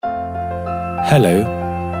Hello,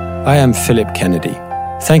 I am Philip Kennedy.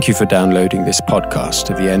 Thank you for downloading this podcast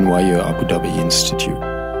of the NYU Abu Dhabi Institute.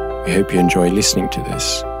 We hope you enjoy listening to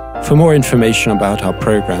this. For more information about our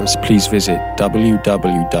programs, please visit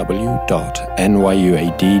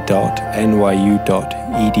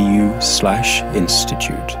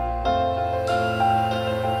www.nyuad.nyu.edu/institute.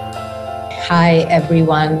 Hi,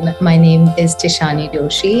 everyone. My name is Tishani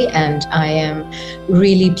Doshi, and I am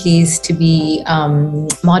really pleased to be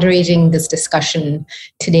moderating this discussion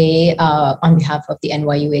today on behalf of the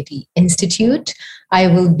NYUAD Institute. I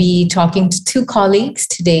will be talking to two colleagues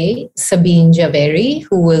today, Sabeen Javeri,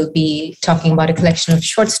 who will be talking about a collection of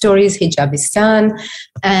short stories, Hijabistan,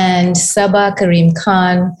 and Saba Karim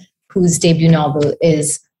Khan, whose debut novel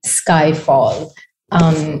is Skyfall.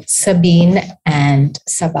 Sabeen and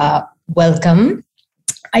Saba, welcome.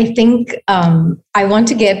 I think I want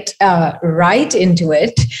to get right into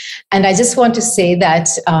it. And I just want to say that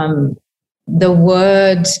the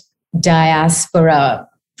word diaspora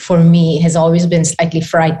for me has always been slightly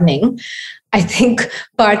frightening. I think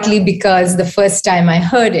partly because the first time I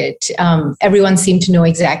heard it, everyone seemed to know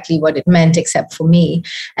exactly what it meant except for me.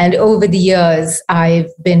 And over the years,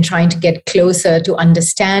 I've been trying to get closer to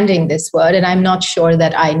understanding this word, and I'm not sure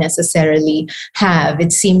that I necessarily have.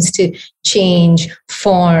 It seems to change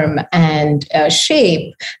form and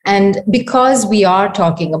shape. And because we are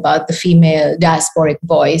talking about the female diasporic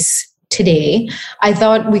voice today, I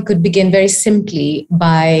thought we could begin very simply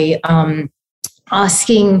by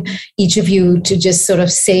asking each of you to just sort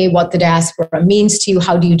of say what the diaspora means to you.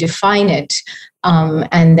 How do you define it?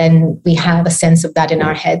 And then we have a sense of that in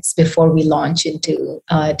our heads before we launch into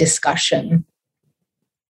discussion.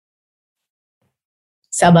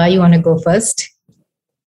 Saba, you want to go first?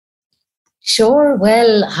 Sure.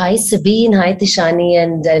 Well, hi, Sabeen. Hi, Tishani.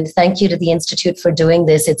 And thank you to the Institute for doing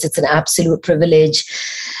this. It's an absolute privilege.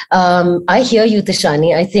 I hear you,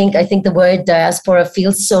 Tishani. I think the word diaspora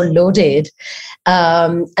feels so loaded.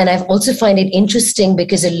 And I've also find it interesting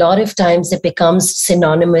because a lot of times it becomes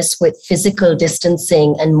synonymous with physical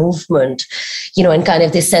distancing and movement, and kind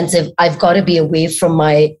of this sense of I've got to be away from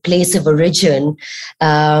my place of origin.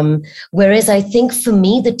 Whereas I think for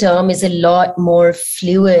me, the term is a lot more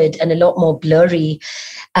fluid and a lot more blurry.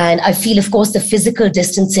 And I feel, of course, the physical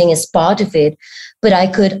distancing is part of it. But I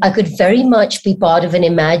could very much be part of an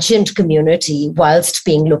imagined community whilst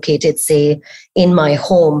being located, say, in my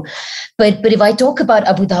home. But if I talk about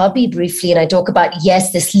Abu Dhabi briefly, and I talk about,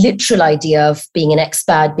 yes, this literal idea of being an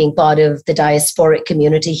expat, being part of the diasporic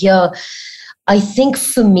community here, I think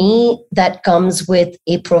for me, that comes with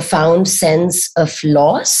a profound sense of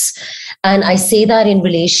loss. And I say that in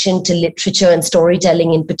relation to literature and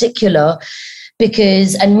storytelling in particular,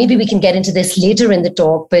 because, and maybe we can get into this later in the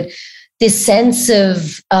talk, but this sense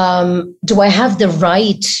of, do I have the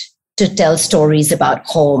right to tell stories about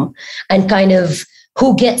home? And kind of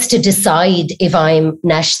who gets to decide if I'm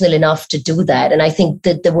national enough to do that? And I think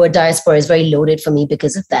that the word diaspora is very loaded for me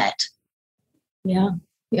because of that. Yeah.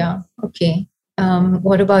 Okay.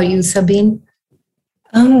 What about you, Sabeen?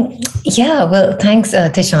 Yeah, well, thanks,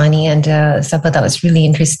 Tishani and Saba. That was really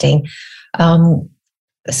interesting.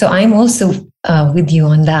 So I'm also with you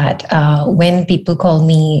on that. When people call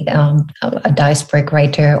me a diasporic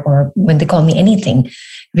writer, or when they call me anything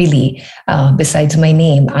really besides my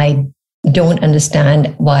name, I don't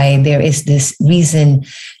understand why there is this reason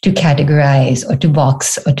to categorize or to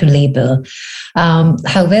box or to label.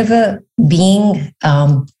 However, being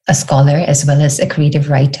a scholar as well as a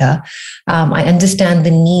creative writer, I understand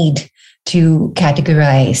the need to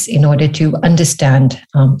categorize in order to understand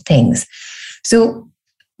things. So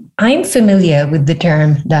I'm familiar with the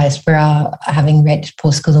term diaspora, having read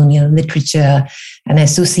post-colonial literature and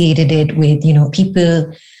associated it with,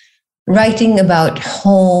 people writing about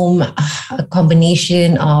home, a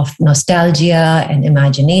combination of nostalgia and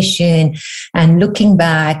imagination and looking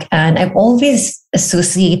back. And I've always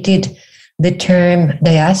associated the term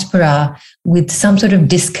diaspora with some sort of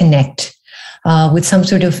disconnect, with some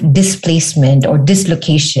sort of displacement or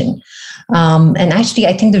dislocation. And actually,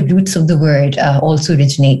 I think the roots of the word also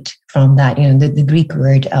originate from that, the Greek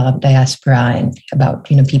word diaspora, and about,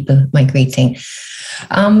 people migrating.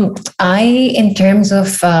 In terms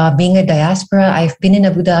of being a diaspora, I've been in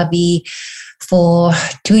Abu Dhabi for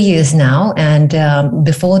 2 years now. And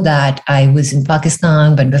before that, I was in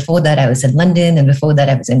Pakistan, but before that, I was in London, and before that,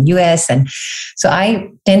 I was in US. And so I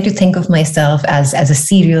tend to think of myself as a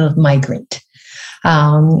serial migrant.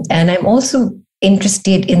 And I'm also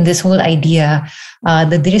interested in this whole idea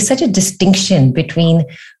that there is such a distinction between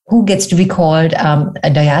who gets to be called a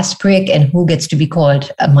diasporic and who gets to be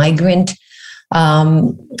called a migrant.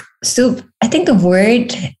 So I think the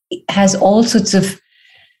word has all sorts of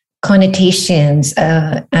connotations.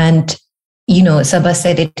 And, Sabah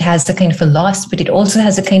said it has a kind of a loss, but it also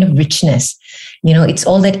has a kind of richness. It's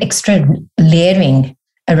all that extra layering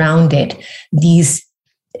around it, these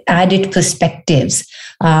added perspectives,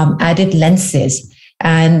 added lenses.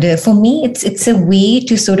 And for me, it's a way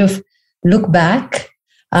to sort of look back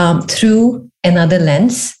through another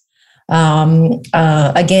lens.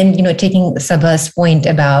 Again, taking Sabah's point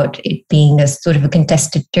about it being a sort of a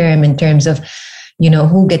contested term in terms of,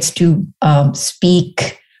 who gets to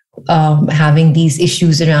speak, having these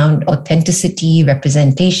issues around authenticity,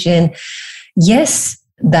 representation. Yes,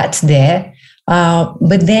 that's there.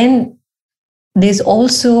 But then there's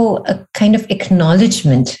also a kind of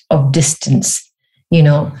acknowledgement of distance,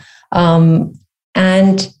 and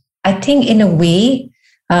I think in a way,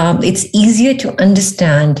 it's easier to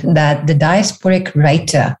understand that the diasporic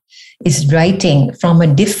writer is writing from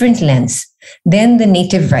a different lens than the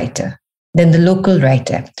native writer, than the local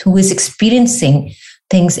writer who is experiencing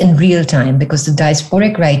things in real time, because the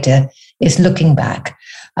diasporic writer is looking back.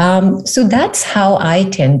 So that's how I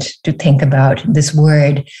tend to think about this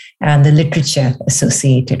word and the literature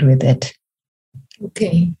associated with it.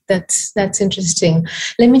 Okay, that's interesting.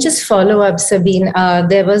 Let me just follow up, Sabine.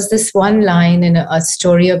 There was this one line in a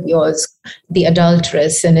story of yours, The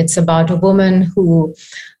Adulteress, and it's about a woman who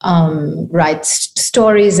writes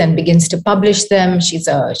stories and begins to publish them. She's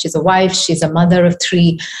a wife. She's a mother of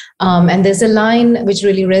 3, and there's a line which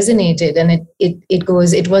really resonated, and it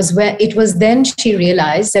goes. It was then she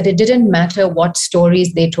realized that it didn't matter what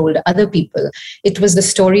stories they told other people. It was the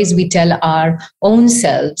stories we tell our own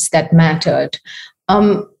selves that mattered.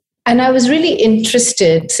 And I was really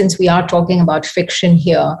interested, since we are talking about fiction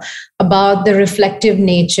here, about the reflective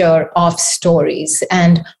nature of stories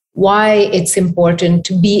and why it's important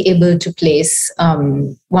to be able to place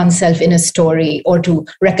oneself in a story or to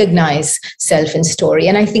recognize self in story.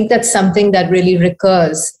 And I think that's something that really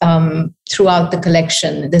recurs throughout the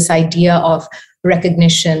collection, this idea of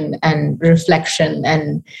recognition and reflection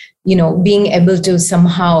and being able to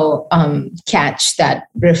somehow catch that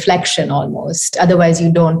reflection almost. Otherwise,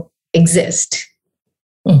 you don't exist.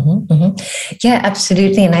 Mm-hmm, mm-hmm. Yeah,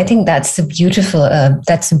 absolutely. And I think that's the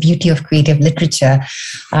beauty of creative literature,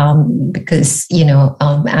 because,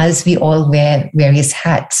 as we all wear various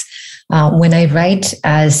hats, when I write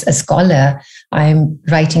as a scholar, I'm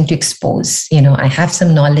writing to expose. I have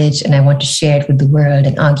some knowledge and I want to share it with the world,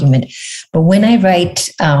 an argument. But when I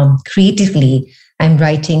write creatively, I'm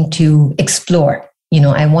writing to explore.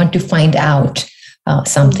 I want to find out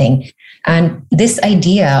something. And this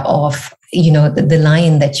idea of, the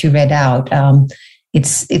line that you read out,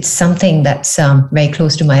 it's something that's very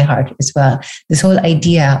close to my heart as well. This whole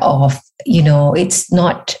idea of, it's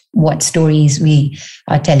not what stories we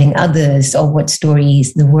are telling others or what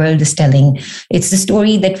stories the world is telling. It's the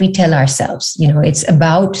story that we tell ourselves. It's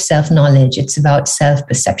about self-knowledge. It's about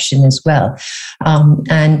self-perception as well.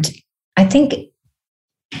 And I think,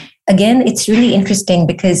 again, it's really interesting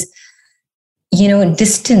because,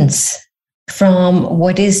 distance from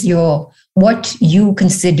what you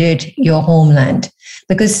considered your homeland,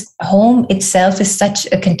 because home itself is such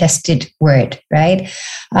a contested word, right?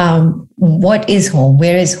 What is home?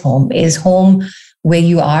 Where is home? Is home where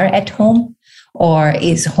you are at home, or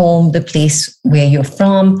is home the place where you're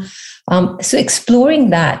from? So exploring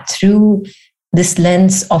that through this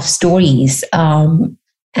lens of stories, and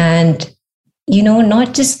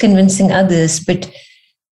not just convincing others, but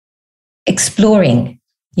exploring,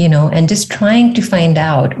 and just trying to find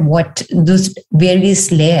out what those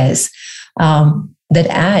various layers that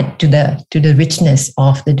add to the richness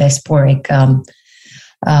of the diasporic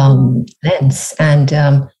lens. And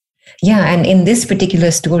and in this particular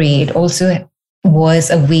story, it also was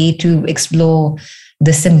a way to explore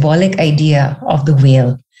the symbolic idea of the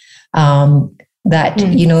whale. That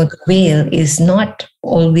the whale is not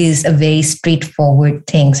always a very straightforward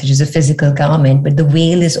thing, such as a physical garment, but the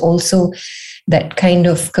whale is also that kind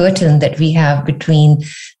of curtain that we have between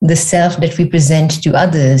the self that we present to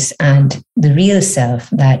others and the real self,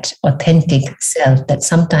 that authentic self that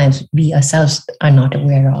sometimes we ourselves are not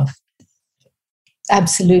aware of.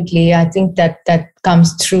 Absolutely. I think that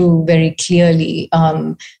comes through very clearly,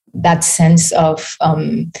 that sense of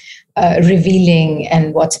revealing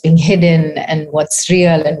and what's being hidden and what's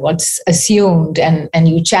real and what's assumed, and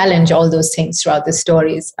you challenge all those things throughout the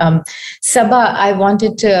stories. Sabah, I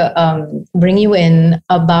wanted to bring you in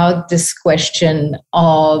about this question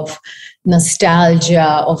of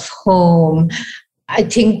nostalgia, of home. I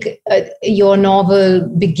think your novel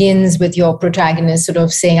begins with your protagonist sort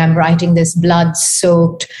of saying, I'm writing this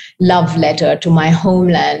blood-soaked love letter to my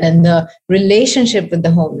homeland. And the relationship with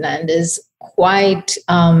the homeland is quite,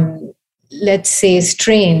 let's say,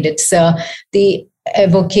 strained. It's the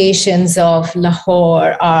evocations of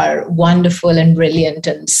Lahore are wonderful and brilliant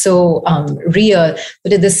and so real.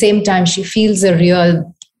 But at the same time, she feels a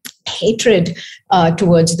real hatred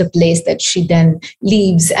towards the place that she then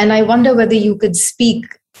leaves. And I wonder whether you could speak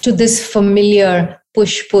to this familiar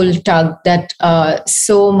push-pull tug that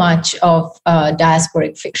so much of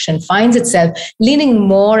diasporic fiction finds itself, leaning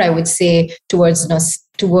more, I would say, towards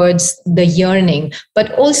the yearning,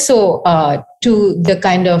 but also to the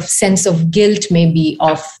kind of sense of guilt maybe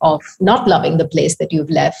of not loving the place that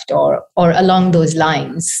you've left or along those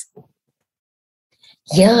lines.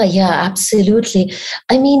 Yeah, absolutely.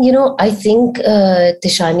 I mean, I think,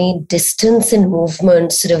 Tishani, distance and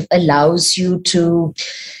movement sort of allows you to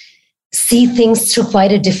see things through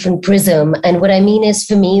quite a different prism. And what I mean is,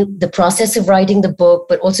 for me, the process of writing the book,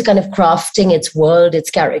 but also kind of crafting its world,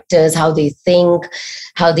 its characters, how they think,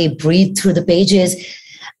 how they breathe through the pages.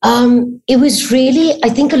 It was really, I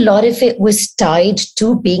think a lot of it was tied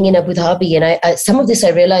to being in Abu Dhabi. And I some of this I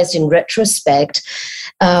realized in retrospect,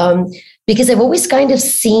 because I've always kind of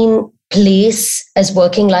seen place as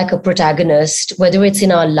working like a protagonist, whether it's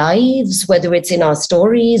in our lives, whether it's in our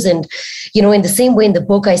stories. And, in the same way in the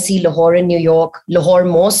book, I see Lahore in New York, Lahore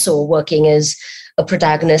more so working as a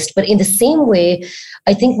protagonist. But in the same way,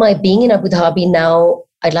 I think my being in Abu Dhabi now,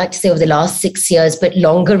 I'd like to say over the last 6 years, but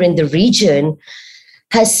longer in the region,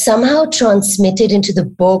 has somehow transmitted into the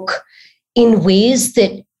book in ways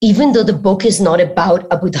that, even though the book is not about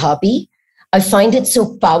Abu Dhabi, I find it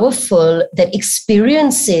so powerful that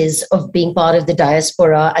experiences of being part of the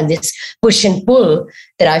diaspora and this push and pull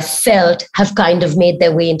that I felt have kind of made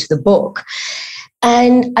their way into the book.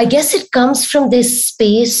 And I guess it comes from this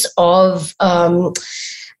space of,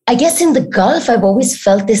 I guess in the Gulf, I've always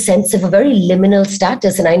felt this sense of a very liminal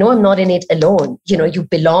status. And I know I'm not in it alone. You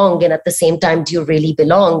belong, and at the same time, do you really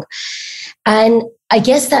belong? And I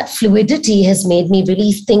guess that fluidity has made me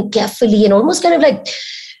really think carefully and almost kind of like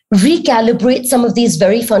recalibrate some of these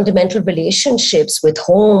very fundamental relationships with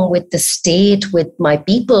home, with the state, with my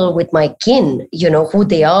people, with my kin, who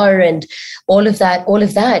they are and all of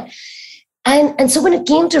that. And so when it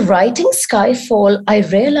came to writing Skyfall, I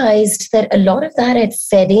realized that a lot of that had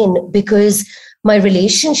fed in because my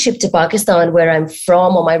relationship to Pakistan, where I'm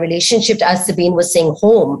from, or my relationship to, as Sabine was saying,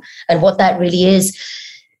 home, and what that really is,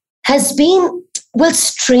 has been, well,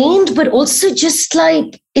 strained, but also just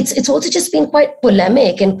like, it's also just been quite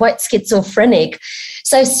polemic and quite schizophrenic.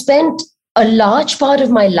 So I've spent a large part of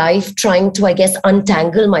my life trying to, I guess,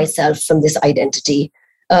 untangle myself from this identity.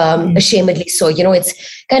 Ashamedly so.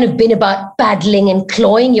 It's kind of been about paddling and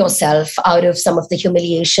clawing yourself out of some of the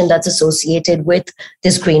humiliation that's associated with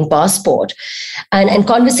this green passport. And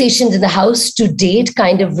conversations in the house to date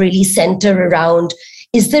kind of really center around,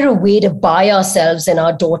 is there a way to buy ourselves and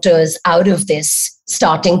our daughters out of this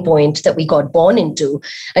starting point that we got born into?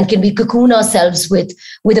 And can we cocoon ourselves with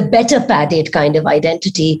a better padded kind of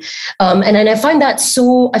identity? And I find that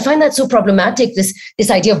so problematic,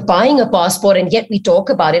 this idea of buying a passport, and yet we talk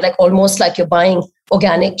about it like almost like you're buying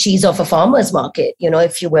organic cheese off a farmer's market,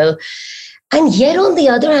 if you will. And yet, on the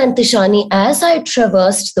other hand, Tishani, as I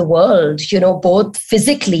traversed the world, both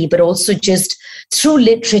physically, but also just through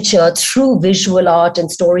literature, through visual art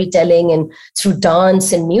and storytelling, and through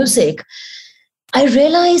dance and music, I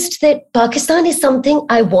realized that Pakistan is something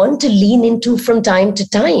I want to lean into from time to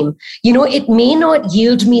time. It may not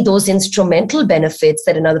yield me those instrumental benefits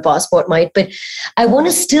that another passport might, but I want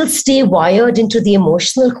to still stay wired into the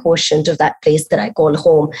emotional quotient of that place that I call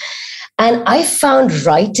home. And I found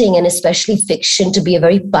writing, and especially fiction, to be a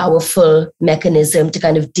very powerful mechanism to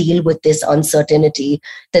kind of deal with this uncertainty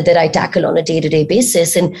that I tackle on a day-to-day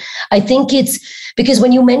basis. And I think it's because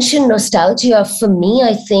when you mention nostalgia, for me,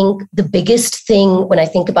 I think the biggest thing when I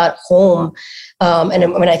think about home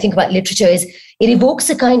and when I think about literature is it evokes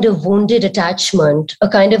a kind of wounded attachment, a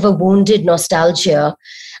kind of a wounded nostalgia.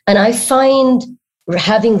 And I find,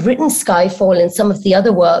 having written Skyfall and some of the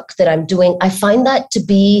other work that I'm doing, I find that to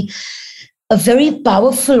be a very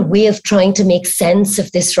powerful way of trying to make sense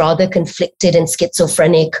of this rather conflicted and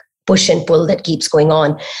schizophrenic push and pull that keeps going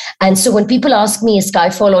on. And so when people ask me, is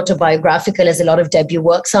Skyfall autobiographical as a lot of debut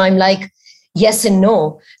works, I'm like, yes and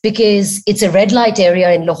no, because it's a red light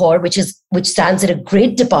area in Lahore, which stands at a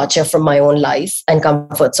great departure from my own life and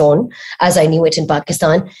comfort zone as I knew it in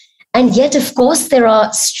Pakistan. And yet, of course, there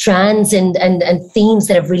are strands and themes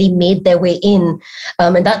that have really made their way in.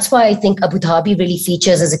 And that's why I think Abu Dhabi really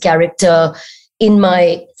features as a character in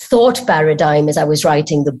my thought paradigm as I was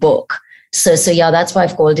writing the book. So yeah, that's why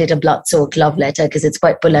I've called it a blood-soaked love letter, because it's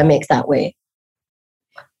quite polemic that way.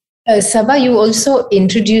 Saba, you also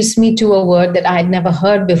introduced me to a word that I had never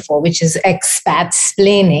heard before, which is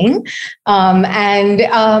expat-splaining. And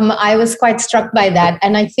I was quite struck by that.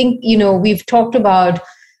 And I think, we've talked about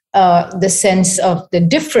the sense of the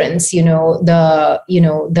difference,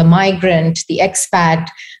 the migrant, the expat.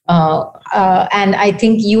 And I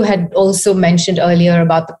think you had also mentioned earlier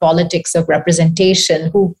about the politics of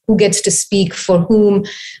representation, who gets to speak for whom,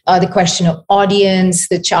 the question of audience,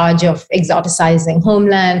 the charge of exoticizing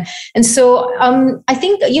homeland. And so I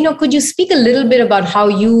think, could you speak a little bit about how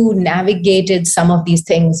you navigated some of these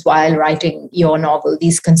things while writing your novel,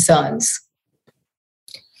 these concerns?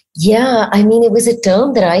 Yeah, I mean, it was a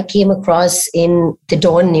term that I came across in the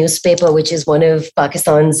Dawn newspaper, which is one of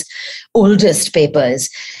Pakistan's oldest papers.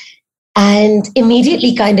 And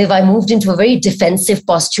immediately I moved into a very defensive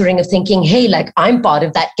posturing of thinking, hey, like I'm part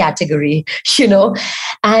of that category,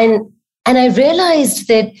 And I realized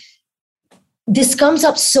that this comes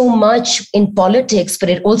up so much in politics, but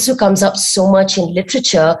it also comes up so much in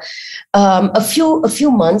literature. A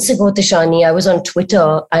few months ago, Tishani, I was on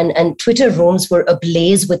Twitter, and Twitter rooms were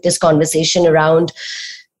ablaze with this conversation around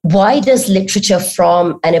why does literature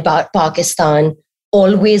from and about Pakistan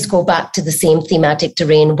always go back to the same thematic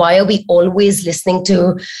terrain? Why are we always listening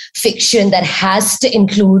to fiction that has to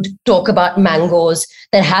include talk about mangoes,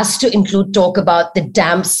 that has to include talk about the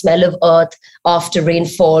damp smell of earth after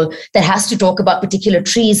rainfall, that has to talk about particular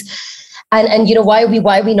trees? And why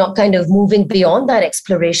are we not kind of moving beyond that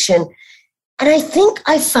exploration? And I think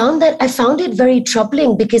I found it very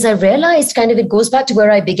troubling, because I realized it goes back to where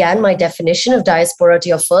I began my definition of diaspora, to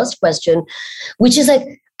your first question, which is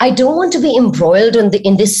like, I don't want to be embroiled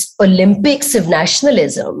in this Olympics of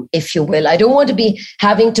nationalism, if you will. I don't want to be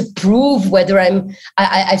having to prove whether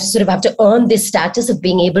I sort of have to earn this status of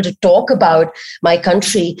being able to talk about my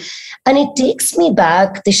country. And it takes me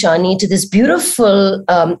back, Tishani, to this beautiful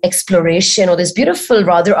exploration, or this beautiful,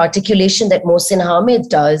 rather, articulation that Mohsin Hamid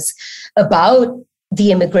does about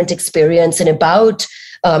the immigrant experience and about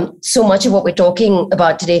so much of what we're talking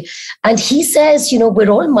about today. And he says, we're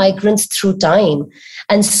all migrants through time.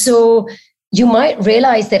 And so you might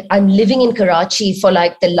realize that I'm living in Karachi for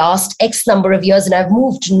like the last X number of years, and I've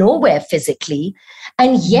moved nowhere physically.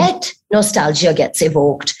 And yet nostalgia gets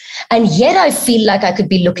evoked. And yet I feel like I could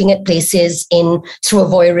be looking at places through a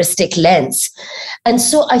voyeuristic lens. And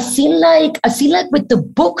so I feel like with the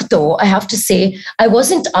book, though, I have to say, I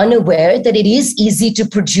wasn't unaware that it is easy to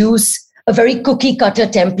produce a very cookie cutter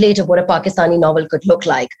template of what a Pakistani novel could look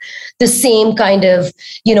like. The same kind of,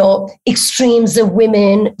 extremes of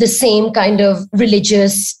women, the same kind of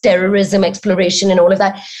religious terrorism exploration and all of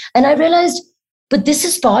that. And I realized, but this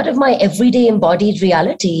is part of my everyday embodied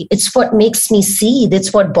reality. It's what makes me see.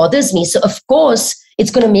 That's what bothers me. So of course,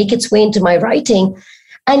 it's going to make its way into my writing.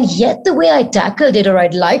 And yet the way I tackled it, or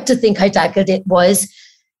I'd like to think I tackled it, was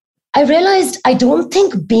I realized I don't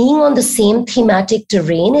think being on the same thematic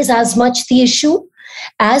terrain is as much the issue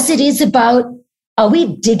as it is about, are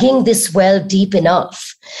we digging this well deep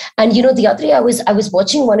enough? And, the other day I was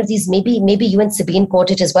watching one of these, maybe you and Sabine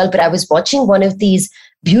caught it as well, but I was watching one of these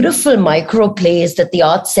beautiful micro plays that the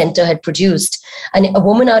Arts Center had produced. And a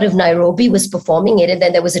woman out of Nairobi was performing it. And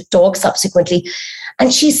then there was a talk subsequently.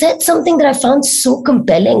 And she said something that I found so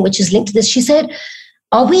compelling, which is linked to this. She said,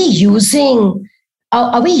 are we using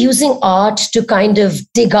art to kind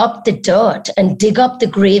of dig up the dirt and dig up the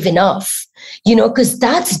grave enough? Because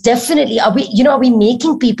that's definitely, are we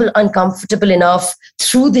making people uncomfortable enough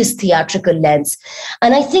through this theatrical lens?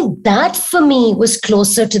 And I think that for me was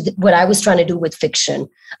closer to what I was trying to do with fiction.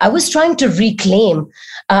 I was trying to reclaim,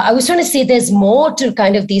 I was trying to say there's more to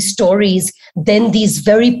kind of these stories than these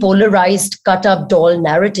very polarized, cut up doll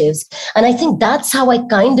narratives. And I think that's how I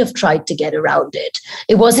kind of tried to get around it.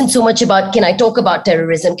 It wasn't so much about, can I talk about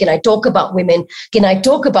terrorism? Can I talk about women? Can I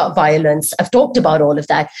talk about violence? I've talked about all of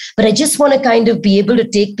that, but I just want to kind of be able to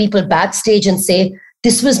take people backstage and say,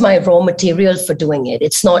 this was my raw material for doing it.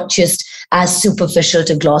 It's not just as superficial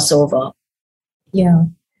to gloss over. Yeah.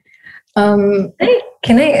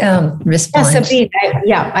 Can I respond? Sabine,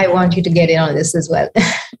 I want you to get in on this as well.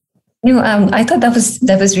 I thought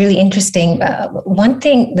that was really interesting. One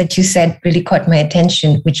thing that you said really caught my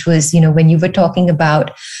attention, which was, when you were talking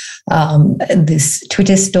about this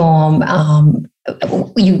Twitter storm,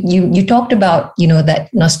 you talked about, that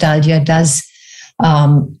nostalgia does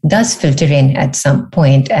filter in at some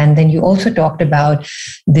point. And then you also talked about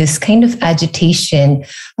this kind of agitation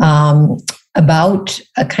about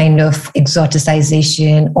a kind of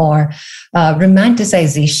exoticization or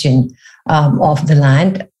romanticization of the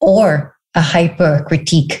land, or a hyper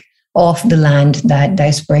critique of the land that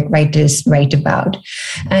diasporic writers write about.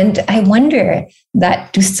 And I wonder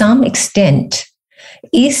that to some extent,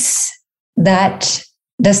 does that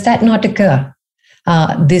not occur?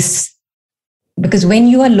 Because when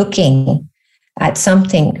you are looking at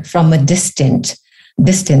something from a distance,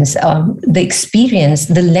 the experience,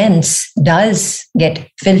 the lens does get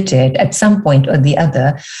filtered at some point or the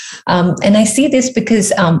other. And I see this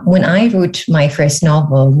because when I wrote my first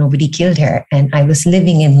novel, Nobody Killed Her, and I was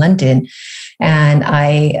living in London, and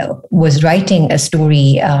I was writing a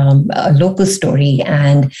story, a local story,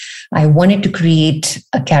 and I wanted to create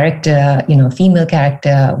a character, a female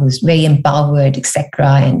character who was very empowered,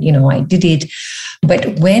 etc. And, I did it. But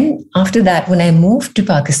after that, when I moved to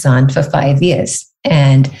Pakistan for 5 years,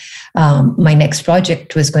 and my next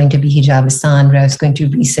project was going to be Hijab Hassan, where I was going to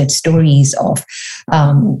research stories of,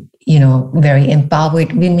 very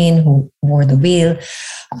empowered women who wore the veil.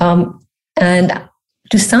 And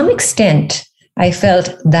to some extent, I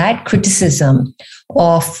felt that criticism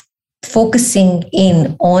of focusing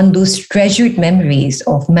in on those treasured memories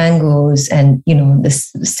of mangoes and, the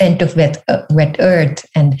scent of wet earth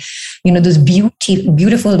and, those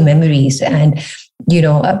beautiful memories, and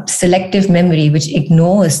a selective memory which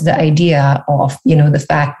ignores the idea of, the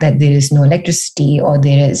fact that there is no electricity, or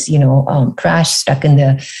there is, trash stuck in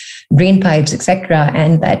the drain pipes, etc.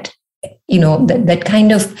 And that, that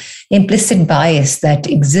kind of implicit bias that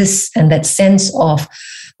exists, and that sense of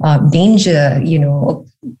danger,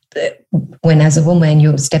 when as a woman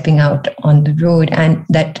you're stepping out on the road, and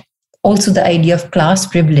that also the idea of class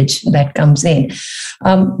privilege that comes in,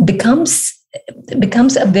 becomes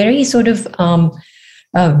a very sort of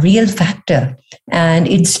real factor, and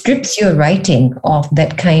it strips your writing of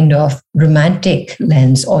that kind of romantic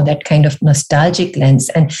lens or that kind of nostalgic lens.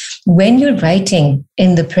 And when you're writing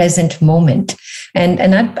in the present moment,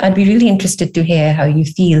 and I'd be really interested to hear how you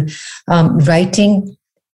feel writing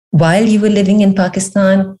while you were living in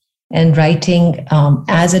Pakistan and writing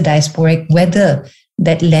as a diasporic, whether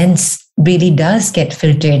that lens really does get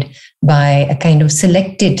filtered by a kind of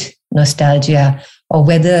selected nostalgia, or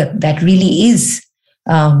whether that really is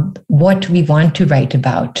what we want to write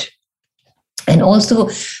about. And also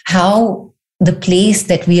how the place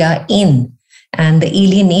that we are in and the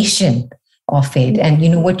alienation of it,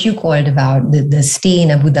 and what you called about the stay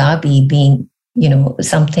in Abu Dhabi being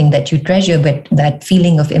something that you treasure, but that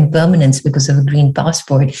feeling of impermanence because of a green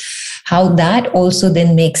passport, how that also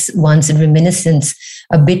then makes one's reminiscence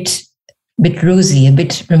a bit rosy, a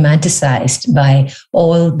bit romanticized by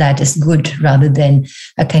all that is good, rather than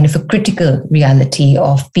a kind of a critical reality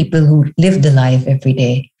of people who live the life every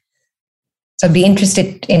day. So I'd be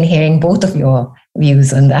interested in hearing both of your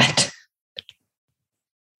views on that.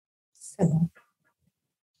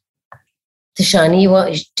 Tishani,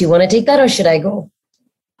 do you want to take that, or should I go?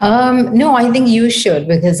 No, I think you should,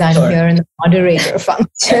 because I'm here in the moderator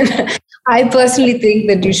function. I personally think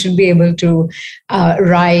that you should be able to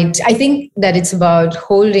write. I think that it's about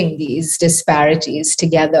holding these disparities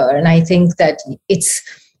together. And I think that it's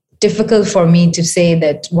difficult for me to say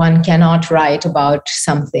that one cannot write about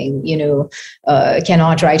something,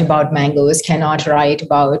 cannot write about mangoes, cannot write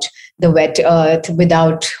about the wet earth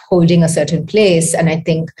without holding a certain place. And I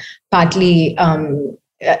think partly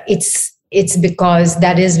it's because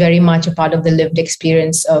that is very much a part of the lived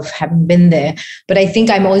experience of having been there. But I think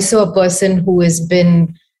I'm also a person who has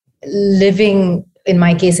been living, in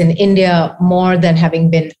my case, in India more than having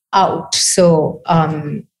been out. So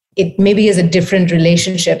it maybe is a different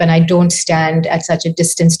relationship, and I don't stand at such a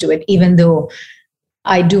distance to it, even though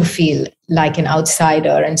I do feel like an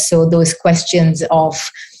outsider. And so those questions of,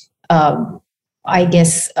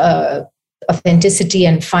 authenticity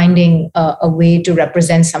and finding a way to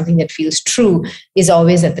represent something that feels true is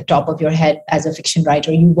always at the top of your head as a fiction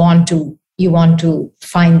writer. You want to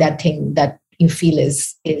find that thing that you feel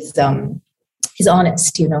is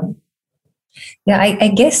honest, Yeah, I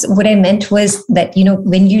guess what I meant was that,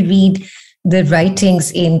 when you read the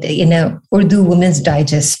writings in a Urdu Women's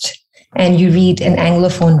Digest, and you read an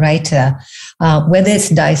Anglophone writer, whether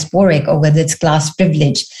it's diasporic or whether it's class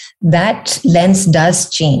privilege, that lens does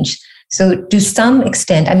change. So to some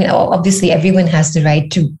extent, obviously everyone has the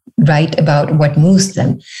right to write about what moves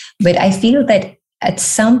them. But I feel that at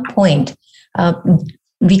some point,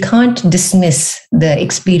 we can't dismiss the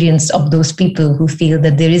experience of those people who feel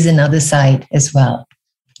that there is another side as well.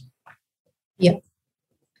 Yeah,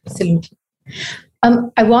 absolutely.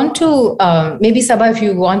 I want to, maybe Sabah, if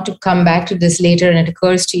you want to come back to this later and it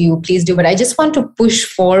occurs to you, please do. But I just want to push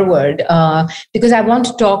forward because I want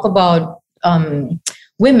to talk about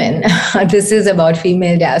women. This is about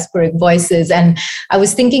female diasporic voices. And I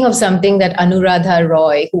was thinking of something that Anuradha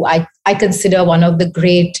Roy, who I consider one of the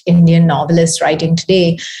great Indian novelists writing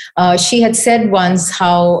today, she had said once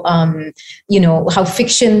how, how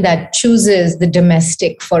fiction that chooses the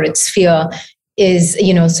domestic for its sphere is,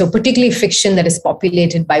 so particularly fiction that is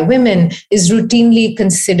populated by women is routinely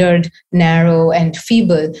considered narrow and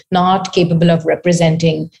feeble, not capable of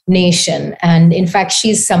representing nation. And in fact,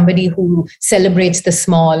 she's somebody who celebrates the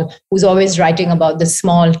small, who's always writing about the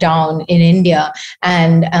small town in India.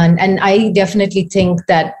 And I definitely think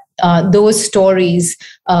that those stories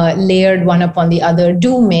layered one upon the other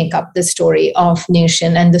do make up the story of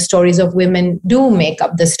nation, and the stories of women do make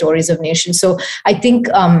up the stories of nation. So I think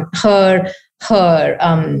her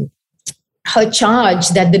charge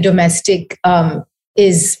that the domestic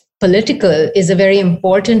is political is a very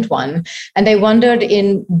important one. And I wondered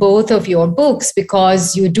in both of your books,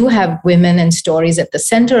 because you do have women and stories at the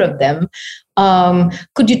center of them,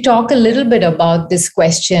 could you talk a little bit about this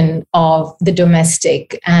question of the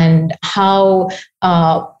domestic and how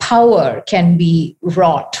power can be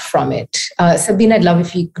wrought from it? Sabina, I'd love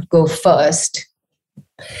if you could go first.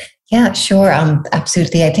 Yeah, sure.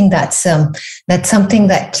 Absolutely. I think that's something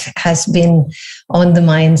that has been on the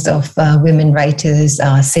minds of women writers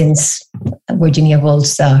since Virginia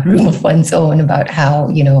Woolf's Room of One's Own, about how,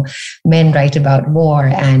 men write about war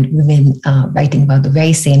and women writing about the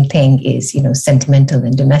very same thing is, sentimental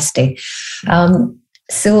and domestic.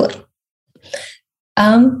 So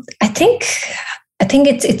I think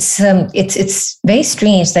it's very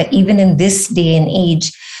strange that even in this day and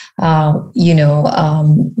age,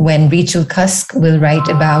 when Rachel Cusk will write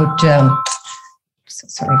about,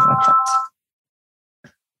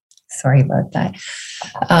 sorry about that.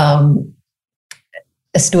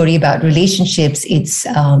 A story about relationships, it's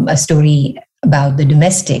a story about the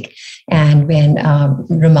domestic. And when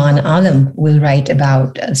Rumaan Alam will write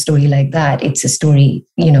about a story like that, it's a story,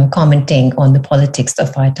 commenting on the politics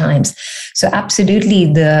of our times. So absolutely,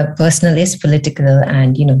 the personal is political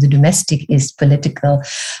and, the domestic is political.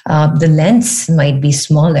 The lens might be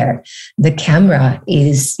smaller. The camera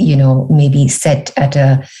is, maybe set at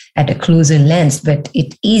a closer lens, but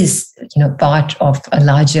it is, part of a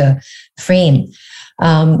larger frame.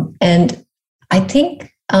 And I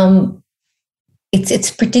think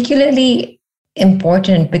it's particularly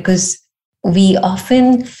important because we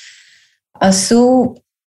often are so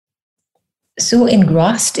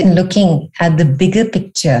engrossed in looking at the bigger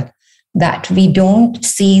picture that we don't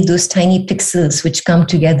see those tiny pixels which come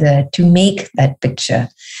together to make that picture.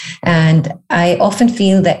 And I often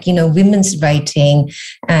feel that, women's writing,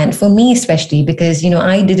 and for me especially, because,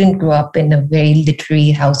 I didn't grow up in a very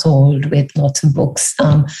literary household with lots of books.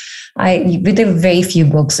 We did very few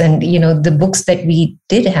books. And, the books that we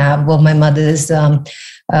did have were my mother's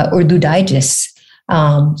Urdu digests,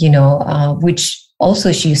 which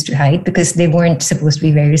also she used to hide because they weren't supposed to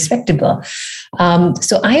be very respectable.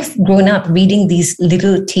 So I've grown up reading these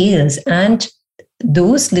little tales, and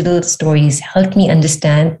those little stories helped me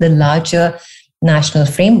understand the larger national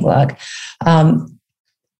framework.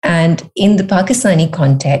 And in the Pakistani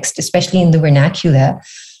context, especially in the vernacular,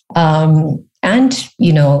 and,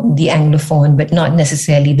 the Anglophone, but not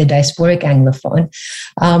necessarily the diasporic Anglophone,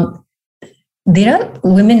 there are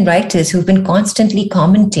women writers who've been constantly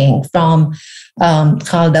commenting, from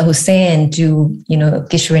Khalda Hussain to,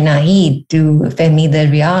 Kishore Nahid to Fehmida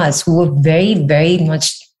Riaz, who were very, very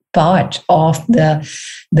much part of the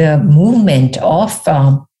movement of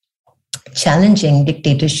challenging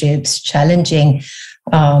dictatorships, challenging,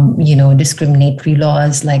 discriminatory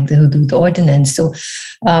laws like the Hudud Ordinance. So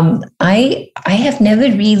I have never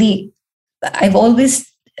really, I've always,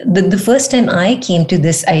 the first time I came to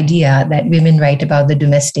this idea that women write about the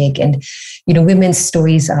domestic and, women's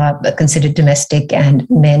stories are considered domestic and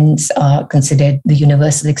men's are considered the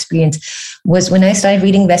universal experience, was when I started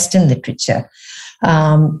reading Western literature.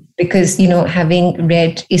 Because, having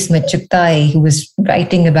read Ismat Chughtai, who was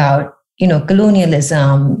writing about,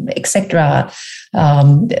 colonialism, etc.,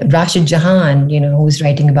 Rashid Jahan, who was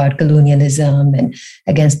writing about colonialism and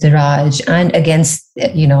against the Raj and against,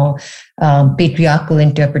 patriarchal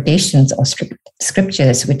interpretations of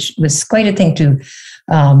scriptures, which was quite a thing to,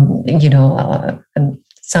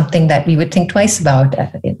 something that we would think twice about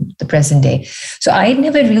in the present day. So I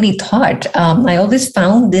never really thought, I always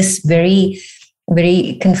found this very,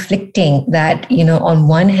 very conflicting that, on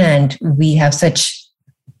one hand, we have such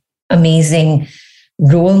amazing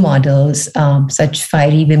role models, such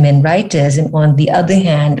fiery women writers. And on the other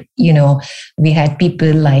hand, we had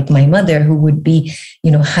people like my mother who would be,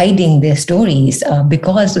 hiding their stories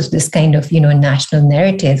because of this kind of, national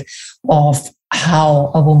narrative of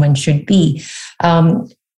how a woman should be.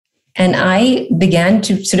 And I began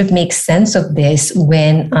to sort of make sense of this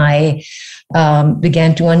when I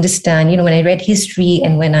began to understand, when I read history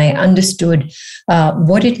and when I understood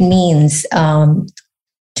what it means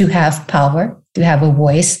to have power, to have a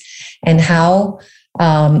voice, and how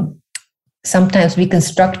sometimes we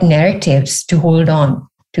construct narratives to hold on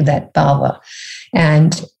to that power.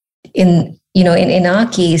 And in our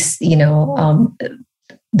case,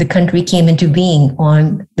 the country came into being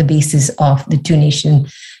on the basis of the two-nation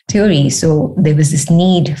theory. So there was this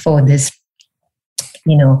need for this,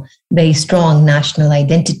 very strong national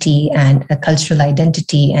identity and a cultural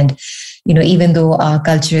identity. And, even though our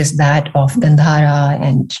culture is that of Gandhara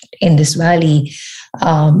and Indus Valley,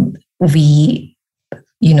 we,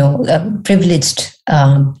 privileged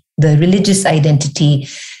the religious identity.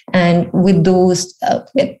 And with those,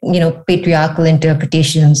 patriarchal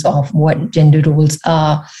interpretations of what gender roles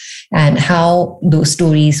are and how those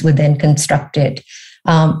stories were then constructed.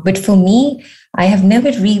 But for me, I have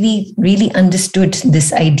never really understood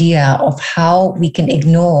this idea of how we can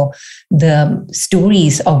ignore the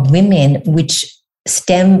stories of women which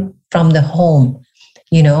stem from the home,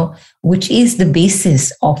 which is the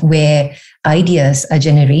basis of where ideas are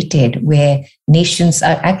generated, where nations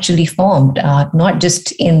are actually formed, not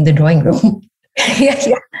just in the drawing room.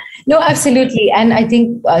 Yeah. No, absolutely. And I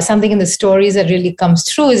think something in the stories that really comes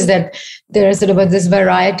through is that there is sort of this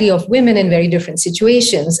variety of women in very different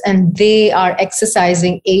situations, and they are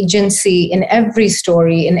exercising agency in every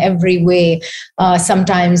story, in every way,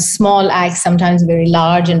 sometimes small acts, sometimes very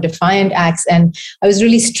large and defiant acts. And I was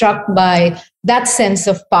really struck by that sense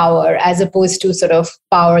of power as opposed to sort of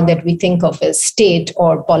power that we think of as state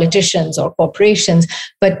or politicians or corporations.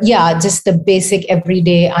 But yeah, just the basic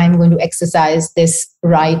everyday, I'm going to exercise this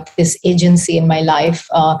right, this agency in my life,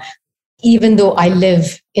 even though I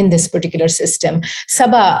live in this particular system.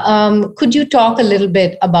 Saba, could you talk a little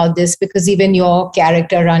bit about this? Because even your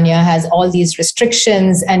character, Rania, has all these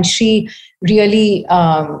restrictions, and she really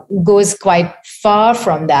goes quite far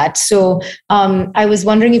from that. So I was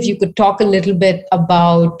wondering if you could talk a little bit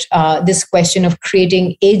about this question of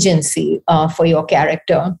creating agency for your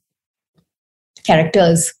characters.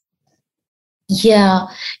 Yeah,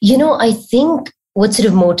 I think what sort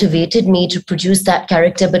of motivated me to produce that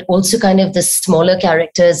character, but also kind of the smaller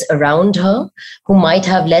characters around her who might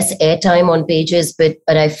have less airtime on pages, but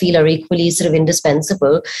I feel are equally sort of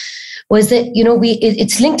indispensable, was that,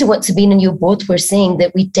 it's linked to what Sabine and you both were saying,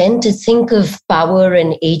 that we tend to think of power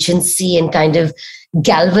and agency and kind of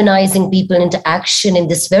galvanizing people into action in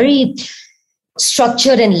this very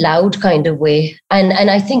structured and loud kind of way. And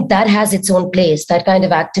I think that has its own place. That kind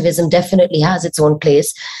of activism definitely has its own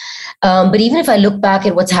place. But even if I look back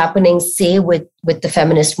at what's happening, say, with the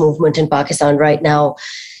feminist movement in Pakistan right now,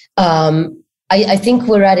 I think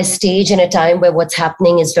we're at a stage and a time where what's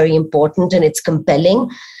happening is very important and it's compelling.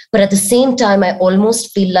 But at the same time, I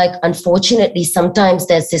almost feel like, unfortunately, sometimes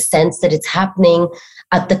there's this sense that it's happening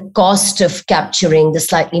at the cost of capturing the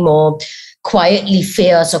slightly more quietly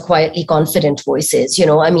fierce or quietly confident voices.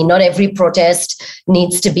 Not every protest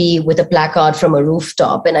needs to be with a placard from a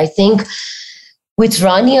rooftop. And I think with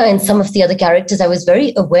Rania and some of the other characters, I was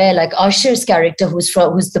very aware, like Asher's character, who's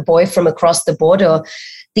the boy from across the border,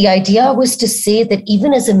 the idea was to say that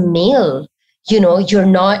even as a male, you're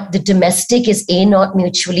not, the domestic is not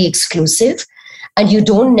mutually exclusive, and you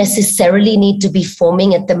don't necessarily need to be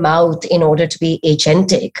foaming at the mouth in order to be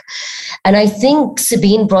agentic. And I think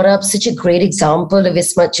Sabine brought up such a great example of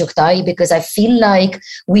Ismat Chughtai, because I feel like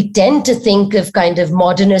we tend to think of kind of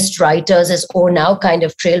modernist writers as now kind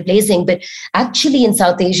of trailblazing, but actually in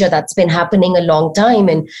South Asia, that's been happening a long time.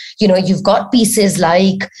 And, you've got pieces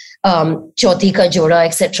like Chauthi Ka Joda,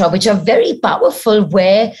 etc., which are very powerful,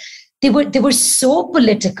 where they were so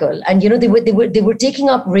political, and they were taking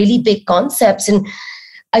up really big concepts. And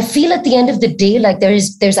I feel at the end of the day, like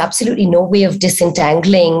there's absolutely no way of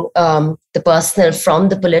disentangling the personal from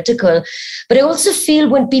the political. But I also feel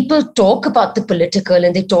when people talk about the political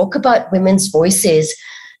and they talk about women's voices,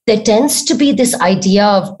 there tends to be this idea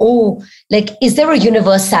of, is there a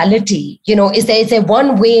universality? Is there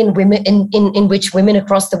one way in women in which women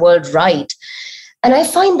across the world write? And I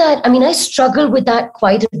find that, I struggle with that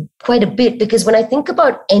quite a bit, because when I think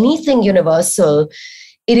about anything universal,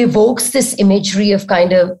 it evokes this imagery of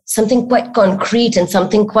kind of something quite concrete and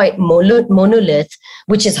something quite monolith,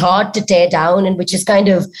 which is hard to tear down and which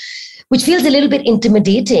feels a little bit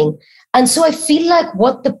intimidating. And so I feel like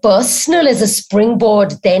what the personal as a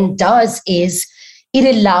springboard then does is it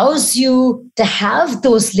allows you to have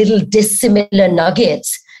those little dissimilar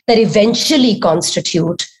nuggets that eventually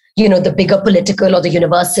constitute the bigger political or the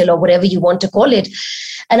universal or whatever you want to call it.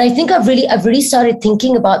 And I think I've really started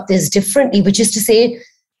thinking about this differently, which is to say,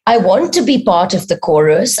 I want to be part of the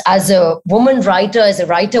chorus as a woman writer, as a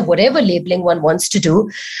writer, whatever labeling one wants to do.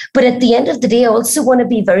 But at the end of the day, I also want to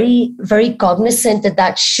be very, very cognizant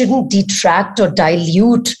that shouldn't detract or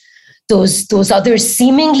dilute those other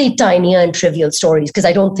seemingly tinier and trivial stories, because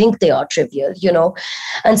I don't think they are trivial,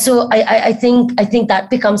 And so I think that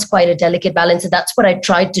becomes quite a delicate balance. And that's what I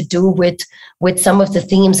tried to do with some of the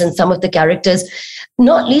themes and some of the characters,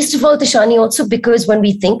 not least of all, Tishani, also because when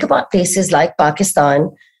we think about places like Pakistan,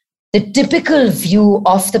 the typical view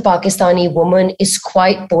of the Pakistani woman is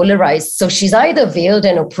quite polarized. So she's either veiled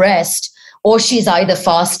and oppressed, or she's either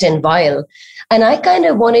fast and vile. And I kind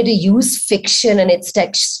of wanted to use fiction and its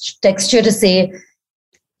texture to say,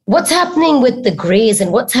 what's happening with the grays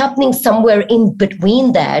and what's happening somewhere in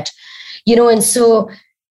between that, And so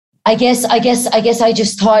I guess I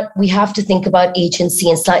just thought we have to think about agency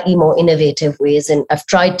in slightly more innovative ways. And I've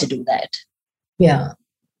tried to do that. Yeah.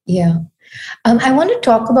 I want to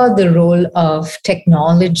talk about the role of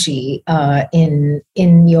technology in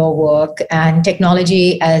your work, and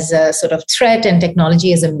technology as a sort of threat and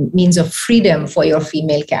technology as a means of freedom for your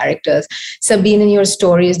female characters. Sabeen, in your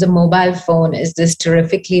stories, the mobile phone is this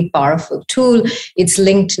terrifically powerful tool. It's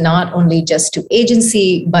linked not only just to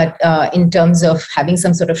agency, but in terms of having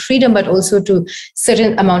some sort of freedom, but also to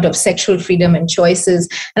certain amount of sexual freedom and choices.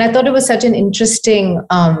 And I thought it was such an interesting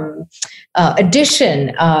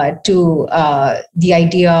addition to the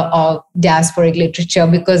idea of diasporic literature,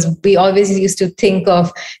 because we always used to think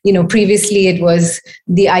of, previously it was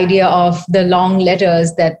the idea of the long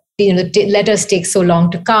letters that, letters take so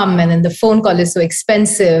long to come, and then the phone call is so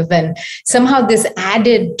expensive. And somehow this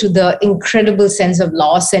added to the incredible sense of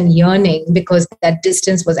loss and yearning, because that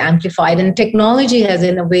distance was amplified. And technology has,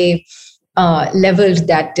 in a way, leveled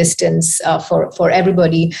that distance for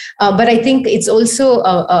everybody. But I think it's also,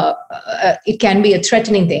 it can be a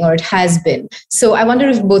threatening thing, or it has been. So I wonder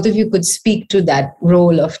if both of you could speak to that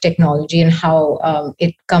role of technology and how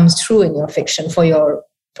it comes through in your fiction for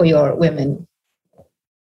your women.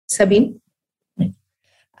 Sabeen?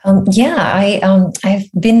 I've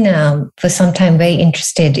been for some time very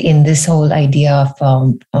interested in this whole idea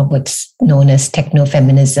of what's known as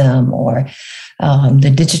techno-feminism, or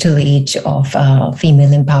the digital age of female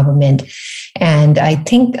empowerment. And I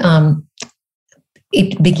think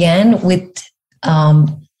it began with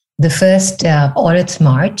the first Aurat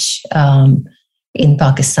March in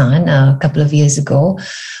Pakistan a couple of years ago,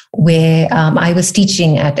 where I was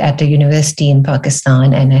teaching at a university in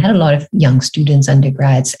Pakistan, and I had a lot of young students,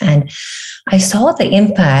 undergrads, and I saw the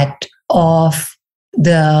impact of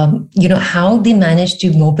how they managed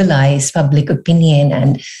to mobilize public opinion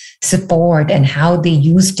and support, and how they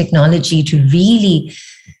use technology to really,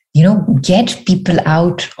 get people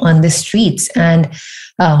out on the streets. And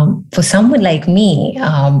for someone like me,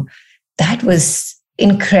 that was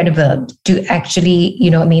incredible to actually,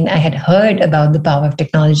 I had heard about the power of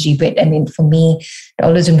technology, but for me, it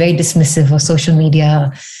always been very dismissive of social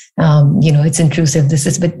media. It's intrusive,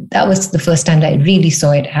 but that was the first time that I really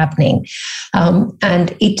saw it happening.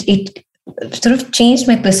 And it sort of changed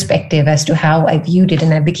my perspective as to how I viewed it.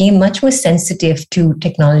 And I became much more sensitive to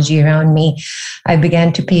technology around me. I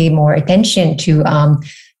began to pay more attention to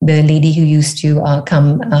the lady who used to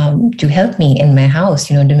come to help me in my house,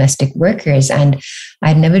 domestic workers. And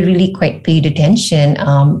I'd never really quite paid attention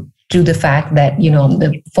to the fact that,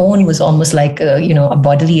 the phone was almost like a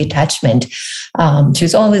bodily attachment. She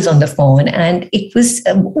was always on the phone. And it was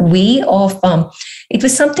a way of, it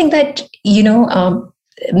was something that,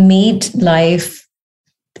 made life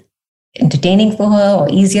entertaining for her or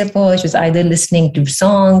easier for her. She was either listening to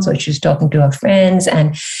songs or she was talking to her friends.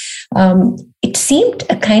 And it seemed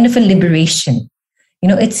a kind of a liberation.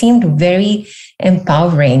 It seemed very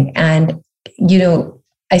empowering. And,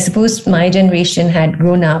 I suppose my generation had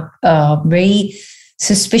grown up very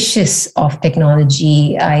suspicious of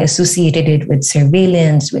technology. I associated it with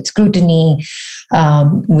surveillance, with scrutiny,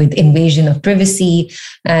 with invasion of privacy.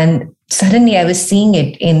 And suddenly I was seeing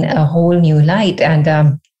it in a whole new light.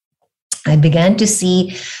 And I began to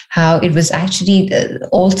see how it was actually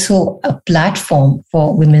also a platform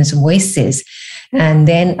for women's voices. And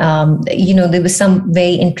then, there was some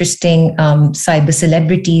very interesting cyber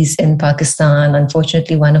celebrities in Pakistan.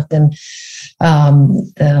 Unfortunately, one of them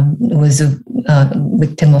was a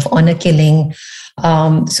victim of honor killing.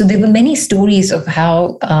 So there were many stories of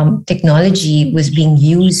how technology was being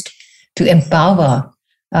used to empower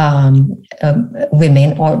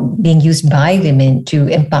women or being used by women to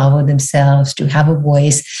empower themselves, to have a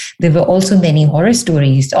voice. There were also many horror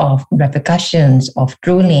stories of repercussions, of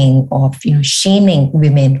trolling, of shaming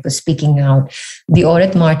women for speaking out. The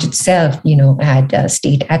Aurat March itself, had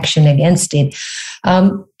state action against it.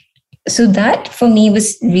 So that for me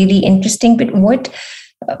was really interesting. But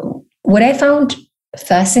what I found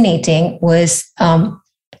fascinating was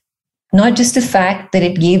not just the fact that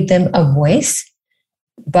it gave them a voice,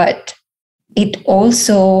 but it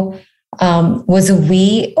also was a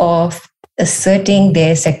way of asserting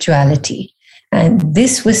their sexuality. And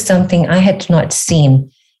this was something I had not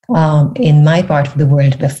seen in my part of the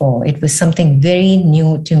world before. It was something very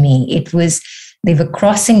new to me. They were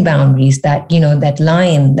crossing boundaries, that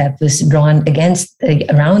line that was drawn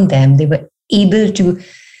around them. They were able to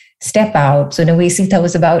step out. So in a way, Sita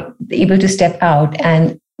was able to step out,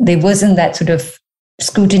 and there wasn't that sort of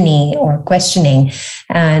scrutiny or questioning.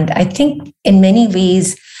 And I think in many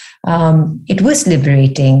ways, it was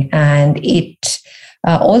liberating, and it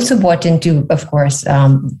also brought into, of course,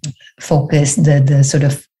 focus the sort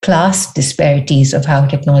of class disparities of how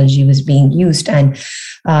technology was being used, and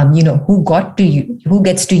who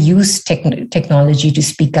gets to use technology to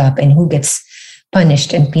speak up, and who gets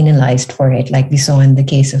punished and penalized for it, like we saw in the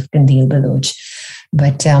case of Qandil Baloch.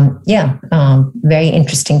 But very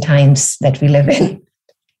interesting times that we live in.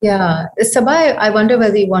 Yeah. Sabah, I wonder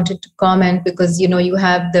whether you wanted to comment, because, you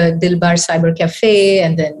have the Dilbar Cyber Cafe,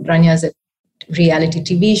 and then Ranya's a reality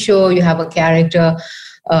TV show. You have a character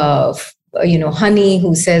of, Honey,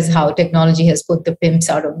 who says how technology has put the pimps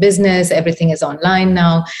out of business. Everything is online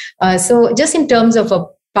now. So just in terms of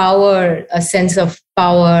a sense of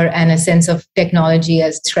power and a sense of technology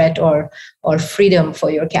as threat or freedom for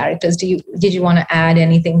your characters, did you want to add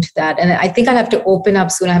anything to that? And I think I'll have to open up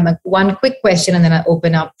soon. I have one quick question, and then I'll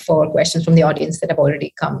open up for questions from the audience that have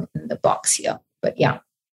already come in the box here. But yeah.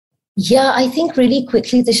 Yeah, I think really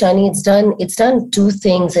quickly, Tishani, it's done two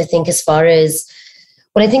things, I think, as far as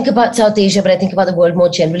when I think about South Asia, but I think about the world more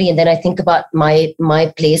generally, and then I think about my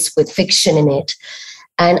place with fiction in it.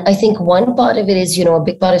 And I think one part of it is, a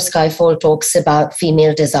big part of Skyfall talks about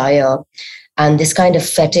female desire and this kind of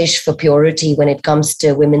fetish for purity when it comes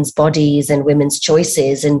to women's bodies and women's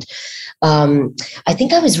choices. And I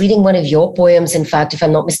think I was reading one of your poems, in fact, if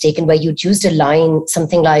I'm not mistaken, where you'd used a line,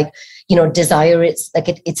 something like, desire, it's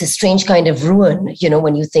a strange kind of ruin,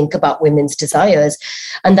 when you think about women's desires.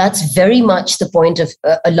 And that's very much the point of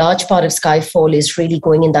a large part of Skyfall is really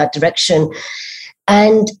going in that direction.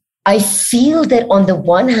 And I feel that on the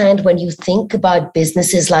one hand, when you think about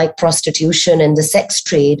businesses like prostitution and the sex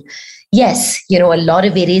trade, yes, a lot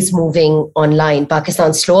of it is moving online.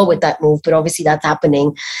 Pakistan's slower with that move, but obviously that's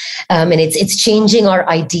happening. And it's changing our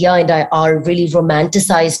idea and our really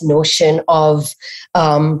romanticized notion of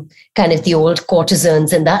kind of the old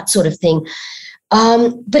courtesans and that sort of thing.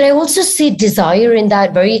 But I also see desire in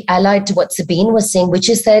that, very allied to what Sabine was saying, which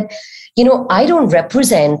is that, I don't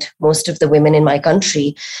represent most of the women in my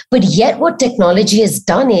country, but yet what technology has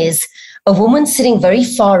done is a woman sitting very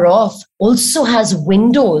far off also has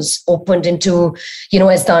windows opened into,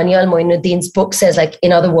 as Daniel Moinuddin's book says, like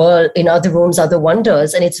in other rooms, other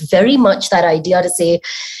wonders. And it's very much that idea to say,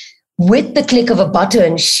 with the click of a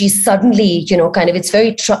button, she's suddenly,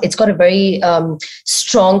 it's got a very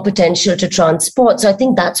strong potential to transport. So I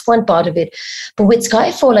think that's one part of it. But with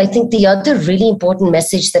Skyfall, I think the other really important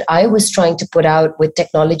message that I was trying to put out with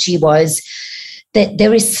technology was that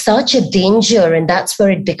there is such a danger, and that's where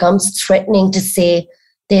it becomes threatening to say,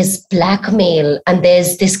 there's blackmail and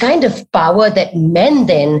there's this kind of power that men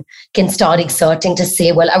then can start exerting to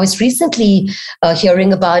say, well, I was recently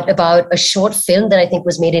hearing about a short film that I think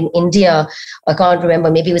was made in India. I can't remember,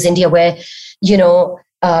 maybe it was India, where,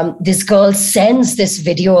 this girl sends this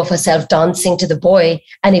video of herself dancing to the boy,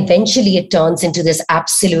 and eventually it turns into this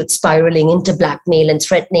absolute spiraling into blackmail and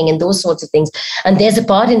threatening and those sorts of things. And there's a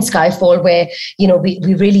part in Skyfall where,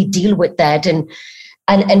 we really deal with that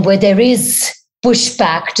and where there is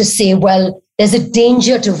pushback to say, well, there's a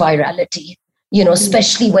danger to virality,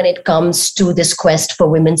 especially when it comes to this quest for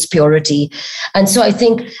women's purity. And so I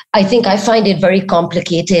think I find it very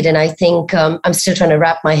complicated, and I think I'm still trying to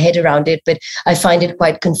wrap my head around it, but I find it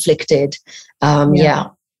quite conflicted.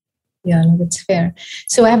 Yeah, no, that's fair.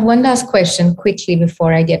 So I have one last question quickly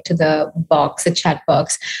before I get to the chat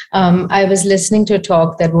box. I was listening to a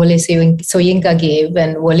talk that Wole Soyinka gave,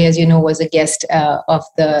 and Wole, as you know, was a guest of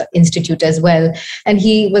the Institute as well. And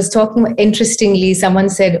he was talking, interestingly, someone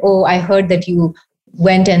said, oh, I heard that you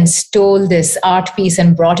went and stole this art piece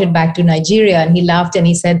and brought it back to Nigeria. And he laughed and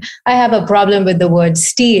he said, I have a problem with the word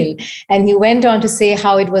steal. And he went on to say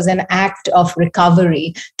how it was an act of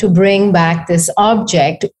recovery to bring back this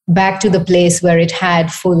object back to the place where it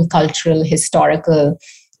had full cultural, historical,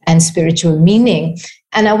 and spiritual meaning.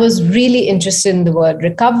 And I was really interested in the word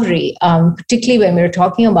recovery, particularly when we were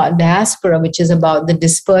talking about diaspora, which is about the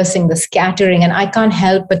dispersing, the scattering. And I can't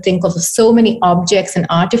help but think of so many objects and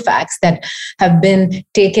artifacts that have been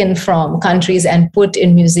taken from countries and put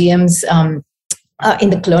in museums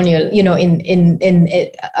in the colonial,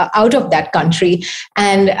 out of that country.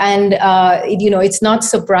 And it's not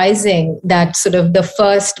surprising that sort of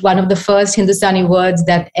one of the first Hindustani words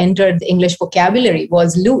that entered the English vocabulary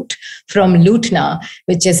was loot, from lootna,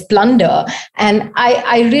 which is plunder. And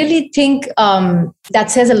I really think that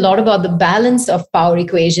says a lot about the balance of power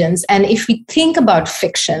equations. And if we think about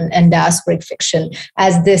fiction and diasporic fiction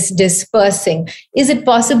as this dispersing, is it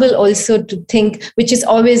possible also to think, which is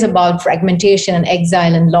always about fragmentation and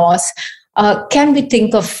exile and loss, can we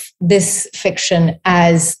think of this fiction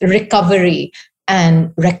as recovery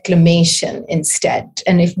and reclamation instead?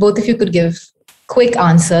 And if both of you could give quick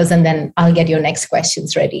answers, and then I'll get your next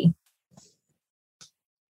questions ready.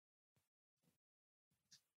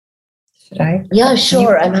 Right? Yeah,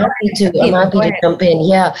 sure. I'm happy to jump in.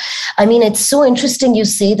 Yeah. I mean, it's so interesting you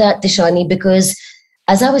say that, Tishani, because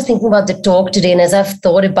as I was thinking about the talk today, and as I've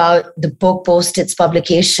thought about the book post its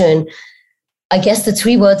publication, I guess the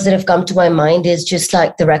three words that have come to my mind is just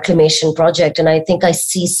like the reclamation project. And I think I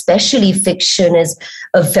see especially fiction as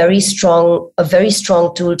a very strong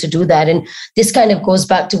tool to do that. And this kind of goes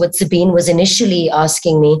back to what Sabine was initially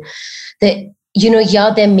asking me, that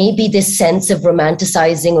there may be this sense of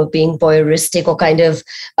romanticizing or being voyeuristic or kind of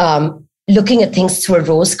looking at things through a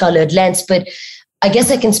rose-colored lens. But I guess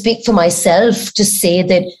I can speak for myself to say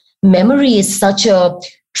that memory is such a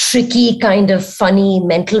tricky kind of funny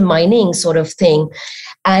mental mining sort of thing.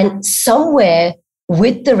 And somewhere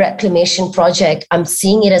with the reclamation project, I'm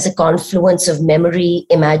seeing it as a confluence of memory,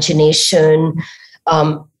 imagination,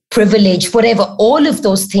 privilege, whatever, all of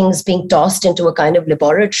those things being tossed into a kind of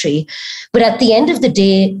laboratory. But at the end of the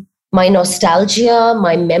day, my nostalgia,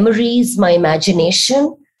 my memories, my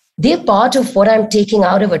imagination, they're part of what I'm taking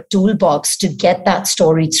out of a toolbox to get that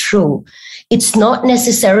story through. It's not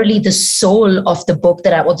necessarily the soul of the book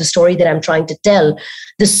or the story that I'm trying to tell.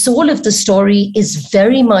 The soul of the story is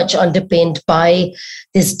very much underpinned by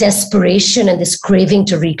this desperation and this craving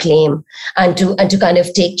to reclaim and to kind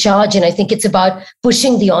of take charge. And I think it's about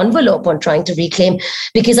pushing the envelope on trying to reclaim,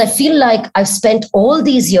 because I feel like I've spent all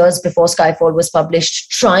these years before Skyfall was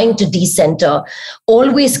published trying to decenter,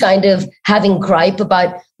 always kind of having gripe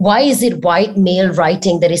about why is it white male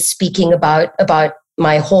writing that is speaking about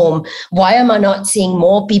my home? Why am I not seeing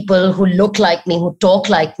more people who look like me, who talk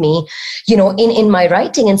like me, in my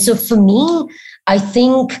writing? And so for me, I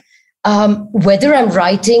think whether I'm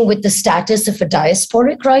writing with the status of a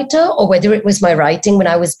diasporic writer or whether it was my writing when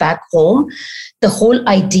I was back home, the whole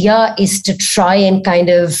idea is to try and kind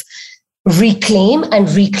of reclaim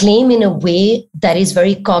in a way that is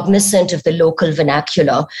very cognizant of the local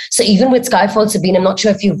vernacular. So even with Skyfall, Sabine, I'm not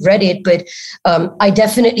sure if you've read it, but I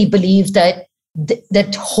definitely believe that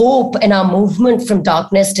that hope and our movement from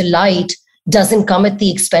darkness to light doesn't come at the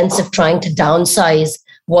expense of trying to downsize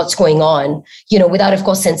what's going on, without, of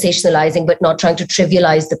course, sensationalizing, but not trying to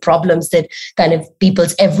trivialize the problems that kind of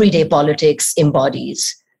people's everyday politics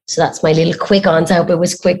embodies. So that's my little quick answer. I hope it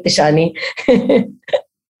was quick, Tishani.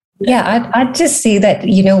 Yeah, I'd just say that,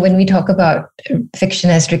 when we talk about fiction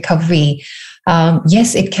as recovery,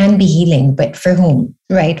 yes, it can be healing, but for whom,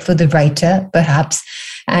 right? For the writer, perhaps.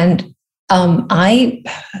 And I'm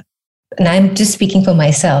just speaking for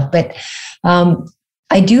myself, but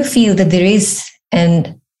I do feel that there is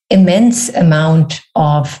an immense amount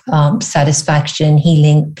of satisfaction,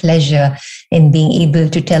 healing, pleasure in being able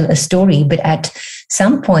to tell a story. But at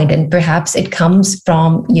some point, and perhaps it comes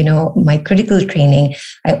from, my critical training,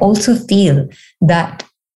 I also feel that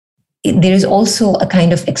there is also a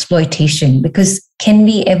kind of exploitation, because can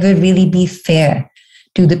we ever really be fair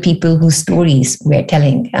to the people whose stories we're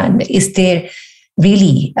telling? And is there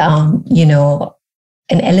really, an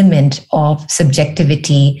element of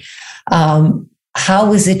subjectivity?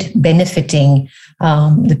 How is it benefiting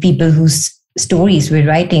the people whose stories we're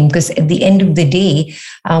writing? Because at the end of the day,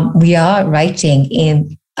 we are writing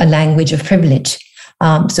in a language of privilege.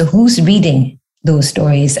 So who's reading those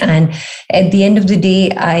stories? And at the end of the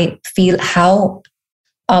day, I feel, how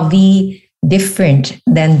are we different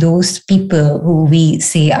than those people who we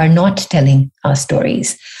say are not telling our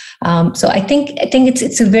stories? So I think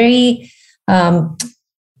it's a very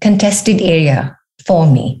contested area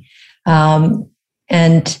for me. And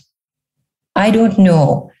I don't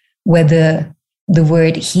know whether the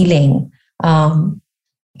word healing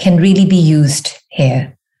can really be used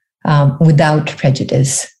here without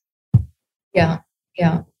prejudice. Yeah.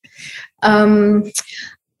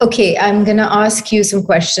 Okay, I'm going to ask you some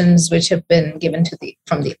questions which have been given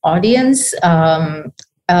from the audience.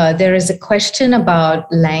 There is a question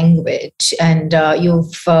about language, and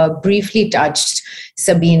you've briefly touched,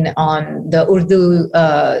 Sabine, on the Urdu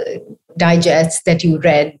digest that you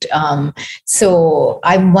read. So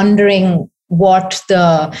I'm wondering what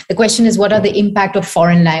the question is, what are the impact of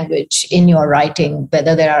foreign language in your writing,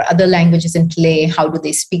 whether there are other languages in play, how do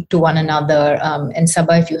they speak to one another? And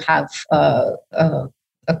Saba, if you have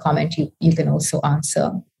a comment, you can also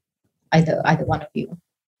answer, either one of you.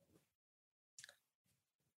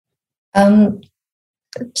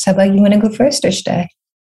 Saba, you want to go first, or should I?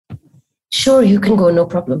 Sure, you can go, no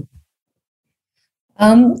problem.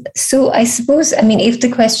 So I suppose, if the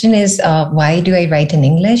question is, why do I write in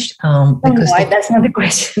English? That's not the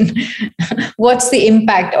question. What's the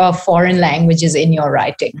impact of foreign languages in your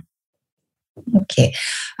writing? Okay.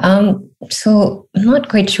 So I'm not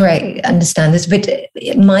quite sure I understand this, but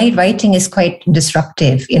my writing is quite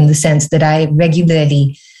disruptive in the sense that I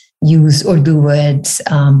regularly use Urdu words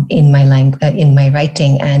in my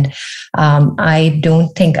writing, and I don't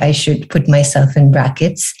think I should put myself in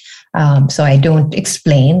brackets. So I don't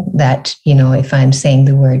explain that, if I'm saying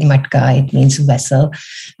the word matka, it means vessel.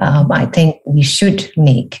 I think we should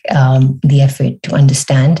make the effort to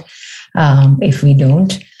understand if we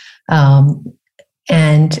don't.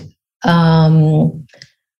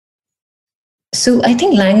 So I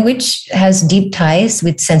think language has deep ties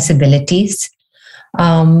with sensibilities.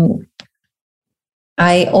 I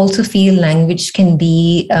also feel language can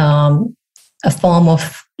be a form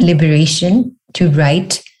of liberation to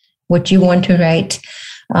write what you want to write.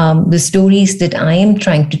 The stories that I am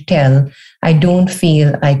trying to tell, I don't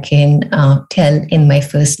feel I can tell in my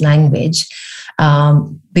first language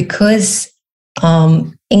because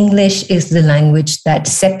English is the language that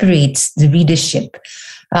separates the readership.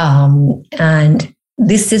 And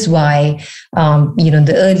this is why,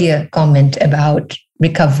 the earlier comment about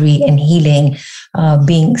recovery and healing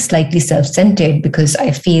being slightly self-centered, because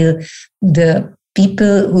I feel the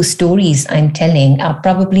people whose stories I'm telling are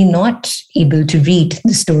probably not able to read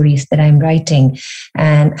the stories that I'm writing.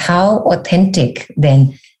 And how authentic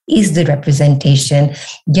then is the representation?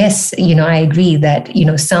 Yes, I agree that,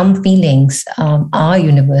 some feelings are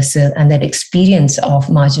universal, and that experience of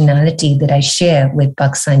marginality that I share with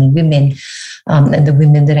Pakistani women and the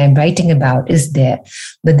women that I'm writing about is there.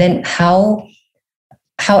 But then how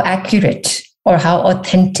accurate or how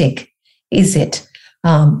authentic is it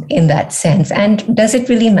in that sense? And does it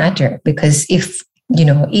really matter? Because if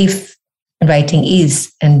writing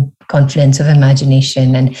is a confluence of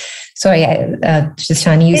imagination, and sorry,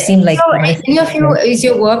 Tishani, you seem like... Is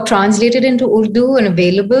your work translated into Urdu and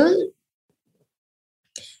available?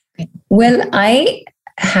 Well, I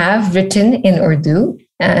have written in Urdu,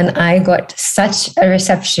 and I got such a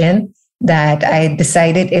reception that I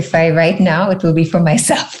decided if I write now, it will be for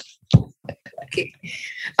myself. Okay.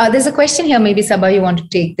 There's a question here, maybe Saba, you want to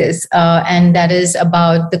take this, and that is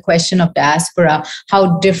about the question of diaspora.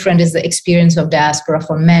 How different is the experience of diaspora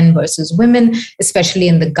for men versus women, especially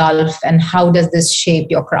in the Gulf, and how does this shape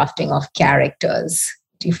your crafting of characters?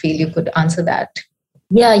 Do you feel you could answer that?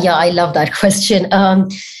 Yeah, I love that question.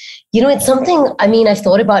 It's something, I've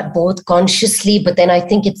thought about both consciously, but then I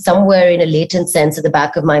think it's somewhere in a latent sense at the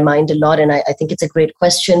back of my mind a lot, and I think it's a great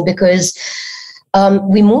question because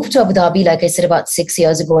we moved to Abu Dhabi, like I said, about 6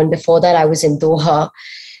 years ago. And before that, I was in Doha.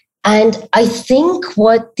 And I think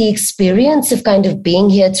what the experience of kind of being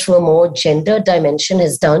here through a more gender dimension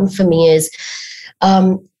has done for me is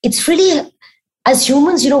it's really, as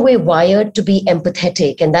humans, we're wired to be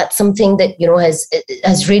empathetic. And that's something that,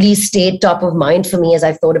 has really stayed top of mind for me as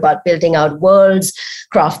I've thought about building out worlds,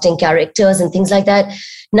 crafting characters and things like that.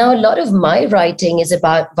 Now, a lot of my writing is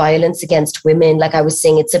about violence against women. Like I was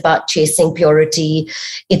saying, it's about chasing purity.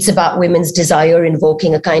 It's about women's desire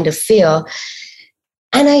invoking a kind of fear.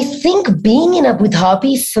 And I think being in Abu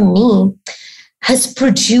Dhabi for me has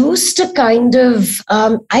produced a kind of,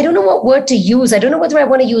 I don't know what word to use. I don't know whether I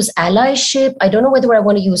want to use allyship. I don't know whether I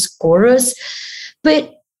want to use chorus. But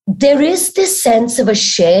there is this sense of a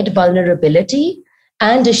shared vulnerability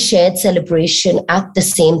and a shared celebration at the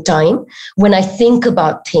same time when I think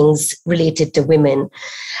about things related to women.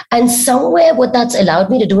 And somewhere what that's allowed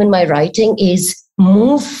me to do in my writing is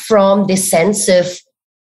move from this sense of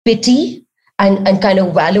pity and kind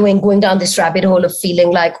of wallowing, going down this rabbit hole of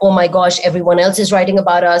feeling like, oh my gosh, everyone else is writing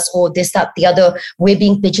about us, or this, that, the other, we're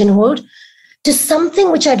being pigeonholed, to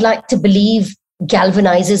something which I'd like to believe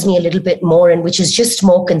galvanizes me a little bit more and which is just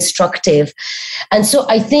more constructive. And so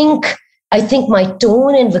I think my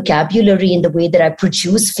tone and vocabulary in the way that I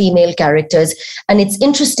produce female characters, and it's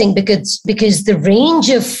interesting because the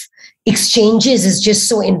range of exchanges is just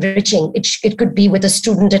so enriching. It could be with a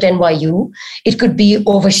student at NYU. It could be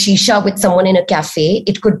over shisha with someone in a cafe.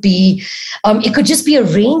 It could just be a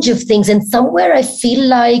range of things. And somewhere I feel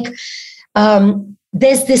like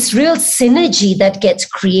there's this real synergy that gets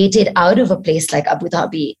created out of a place like Abu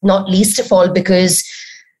Dhabi, not least of all because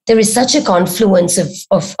there is such a confluence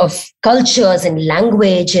of cultures and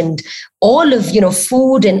language and all of,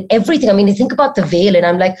 food and everything. I mean, I think about the veil and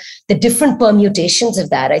I'm like, the different permutations of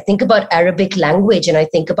that. I think about Arabic language and I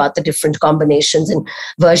think about the different combinations and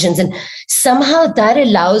versions. And somehow that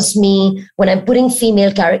allows me, when I'm putting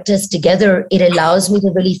female characters together, it allows me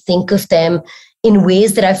to really think of them in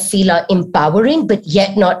ways that I feel are empowering, but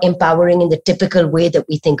yet not empowering in the typical way that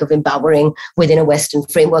we think of empowering within a Western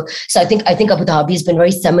framework. So I think Abu Dhabi has been very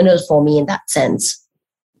seminal for me in that sense.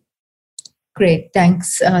 Great.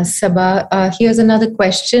 Thanks, Sabah. Here's another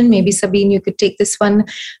question. Maybe Sabine, you could take this one.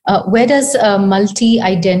 Where does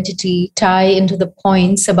multi-identity tie into the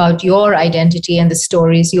points about your identity and the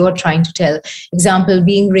stories you're trying to tell? Example,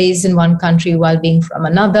 being raised in one country while being from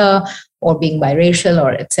another, or being biracial,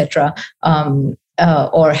 or etc.,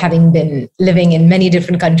 or having been living in many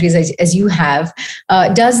different countries as you have.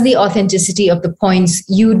 Does the authenticity of the points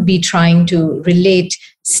you'd be trying to relate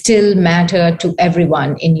still matter to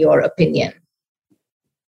everyone, in your opinion?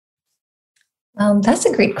 That's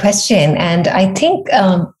a great question. And I think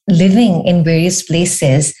living in various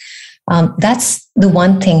places, that's the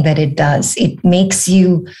one thing that it does. It makes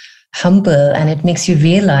you humble and it makes you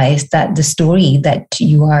realize that the story that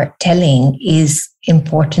you are telling is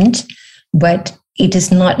important, but it is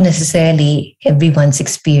not necessarily everyone's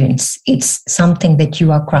experience. It's something that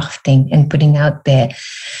you are crafting and putting out there.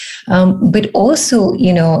 But also,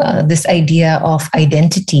 this idea of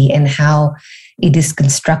identity and how it is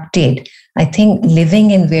constructed. I think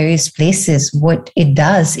living in various places, what it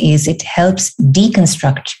does is it helps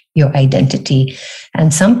deconstruct your identity.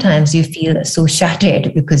 And sometimes you feel so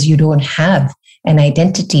shattered because you don't have an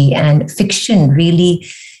identity. And fiction really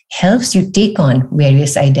helps you take on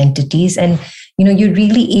various identities. And, you're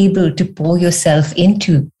really able to pour yourself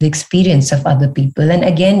into the experience of other people. And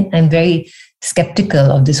again, I'm very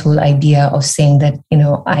skeptical of this whole idea of saying that,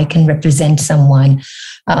 I can represent someone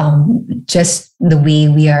just the way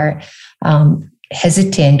we are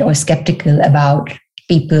hesitant or skeptical about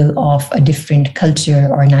people of a different culture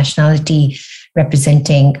or nationality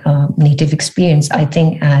representing native experience. I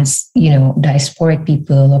think as, diasporic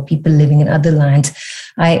people or people living in other lands,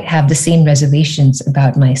 I have the same reservations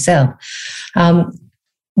about myself.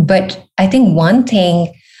 But I think one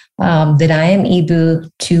thing that I am able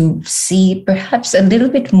to see perhaps a little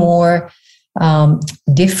bit more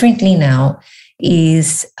differently now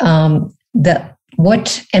is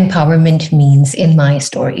what empowerment means in my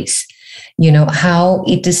stories. How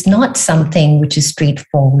it is not something which is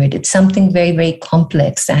straightforward. It's something very, very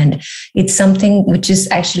complex. And it's something which is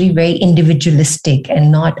actually very individualistic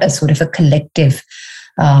and not a sort of a collective.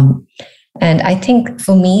 And I think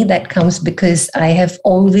for me, that comes because I have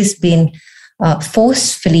always been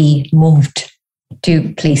forcefully moved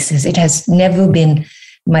to places. It has never been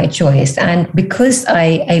my choice. And because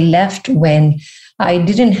I left when I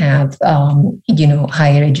didn't have,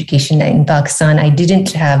 higher education in Pakistan. I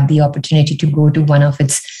didn't have the opportunity to go to one of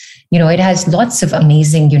its, it has lots of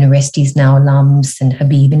amazing universities now, LUMS and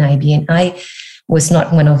Habib and IB. And I was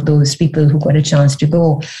not one of those people who got a chance to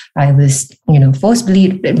go. I was,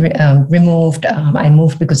 forcibly removed. I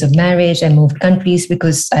moved because of marriage. I moved countries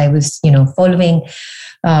because I was, following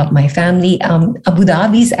my family. Abu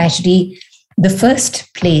Dhabi is actually the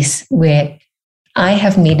first place where I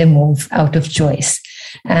have made a move out of choice.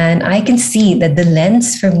 And I can see that the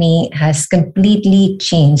lens for me has completely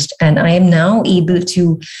changed. And I am now able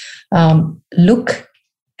to look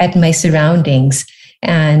at my surroundings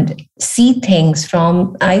and see things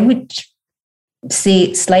from, I would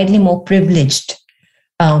say, slightly more privileged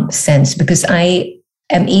sense, because I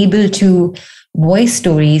am able to voice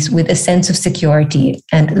stories with a sense of security.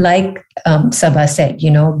 And like Sabah said,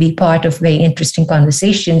 be part of very interesting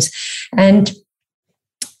conversations and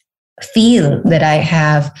feel that I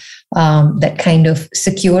have that kind of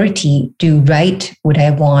security to write what I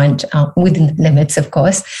want within the limits, of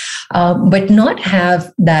course, but not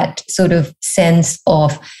have that sort of sense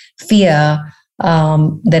of fear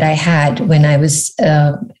that I had when I was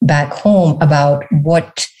back home about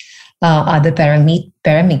what are the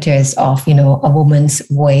parameters of, a woman's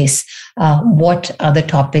voice. What are the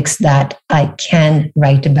topics that I can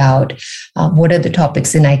write about? What are the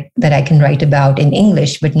topics that I can write about in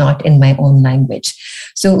English, but not in my own language?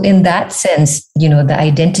 So in that sense,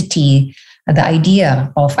 the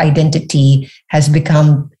idea of identity has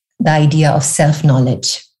become the idea of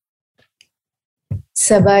self-knowledge.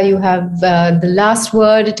 Saba, you have the last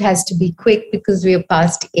word. It has to be quick because we are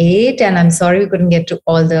past 8, and I'm sorry we couldn't get to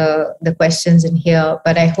all the questions in here,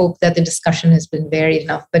 but I hope that the discussion has been varied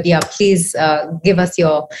enough. But yeah, please give us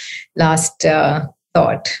your last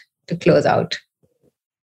thought to close out.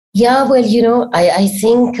 Yeah, well,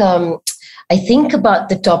 I think about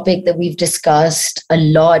the topic that we've discussed a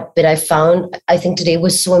lot, but I think today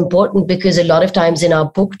was so important because a lot of times in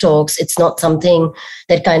our book talks, it's not something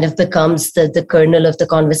that kind of becomes the kernel of the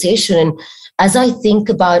conversation. And as I think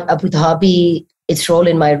about Abu Dhabi, its role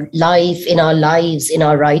in my life, in our lives, in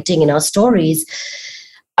our writing, in our stories,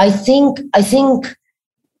 I think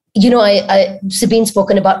Sabine's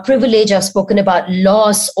spoken about privilege, I've spoken about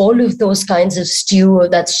loss, all of those kinds of stew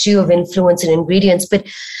of influence and ingredients. But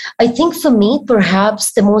I think for me,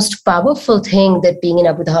 perhaps the most powerful thing that being in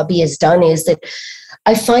Abu Dhabi has done is that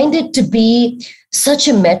I find it to be such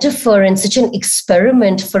a metaphor and such an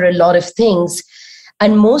experiment for a lot of things.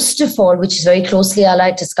 And most of all, which is very closely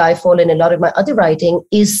allied to Skyfall and a lot of my other writing,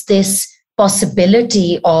 is this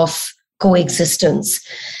possibility of coexistence.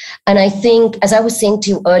 And I think, as I was saying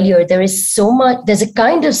to you earlier, there's a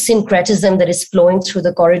kind of syncretism that is flowing through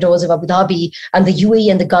the corridors of Abu Dhabi and the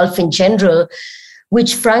UAE and the Gulf in general,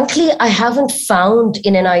 which frankly, I haven't found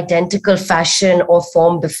in an identical fashion or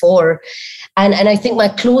form before. And I think my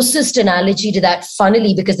closest analogy to that,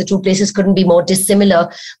 funnily, because the two places couldn't be more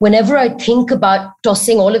dissimilar, whenever I think about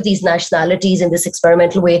tossing all of these nationalities in this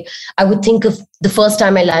experimental way, I would think of the first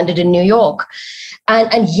time I landed in New York.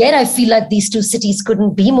 And yet I feel like these two cities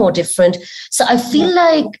couldn't be more different. So I feel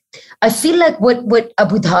like what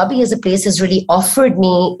Abu Dhabi as a place has really offered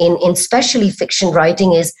me in especially fiction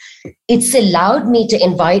writing is it's allowed me to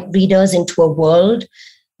invite readers into a world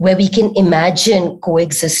where we can imagine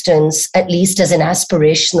coexistence, at least as an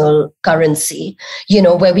aspirational currency,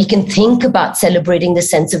 where we can think about celebrating the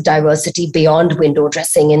sense of diversity beyond window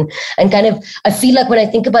dressing. And kind of, I feel like when I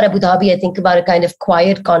think about Abu Dhabi, I think about a kind of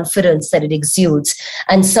quiet confidence that it exudes.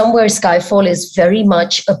 And somewhere Skyfall is very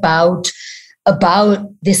much about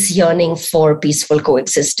this yearning for peaceful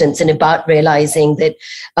coexistence and about realizing that,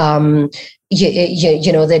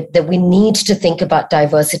 that we need to think about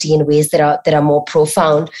diversity in ways that are more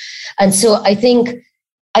profound. And so I think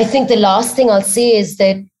the last thing I'll say is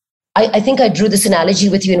that I think I drew this analogy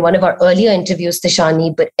with you in one of our earlier interviews,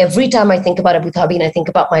 Tishani, but every time I think about Abu Dhabi and I think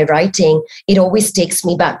about my writing, it always takes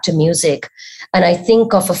me back to music. And I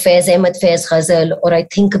think of a Faiz Ahmed Faiz ghazal, or I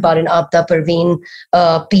think about an Abda Parveen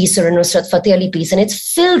piece or a Nusrat Fateh Ali piece, and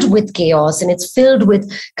it's filled with chaos and it's filled with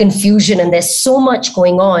confusion and there's so much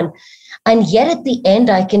going on. And yet at the end,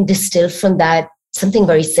 I can distill from that something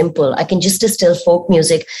very simple. I can just distill folk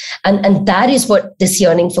music. And that is what this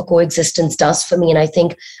yearning for coexistence does for me. And I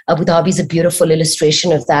think Abu Dhabi is a beautiful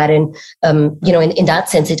illustration of that. And, in that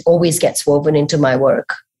sense, it always gets woven into my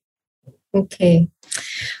work. Okay.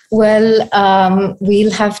 Well,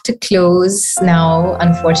 we'll have to close now.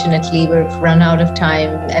 Unfortunately, we've run out of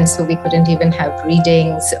time, and so we couldn't even have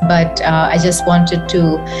readings. But I just wanted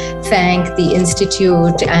to thank the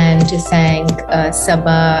Institute and to thank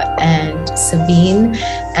Saba and Sabine.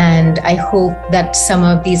 And I hope that some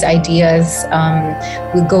of these ideas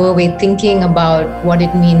will go away thinking about what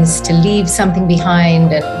it means to leave something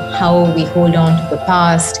behind and how we hold on to the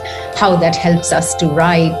past, how that helps us to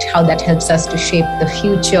write, how that helps us to shape the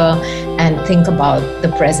future and think about the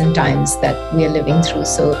present times that we are living through.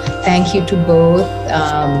 So thank you to both.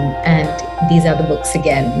 And these are the books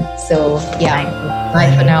again. So yeah,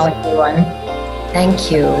 bye for now, everyone.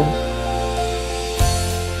 Thank you.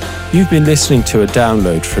 You've been listening to a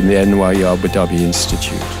download from the NYU Abu Dhabi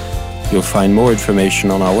Institute. You'll find more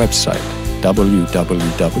information on our website,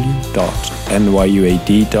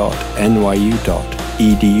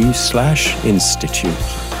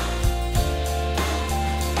 www.nyuad.nyu.edu/institute.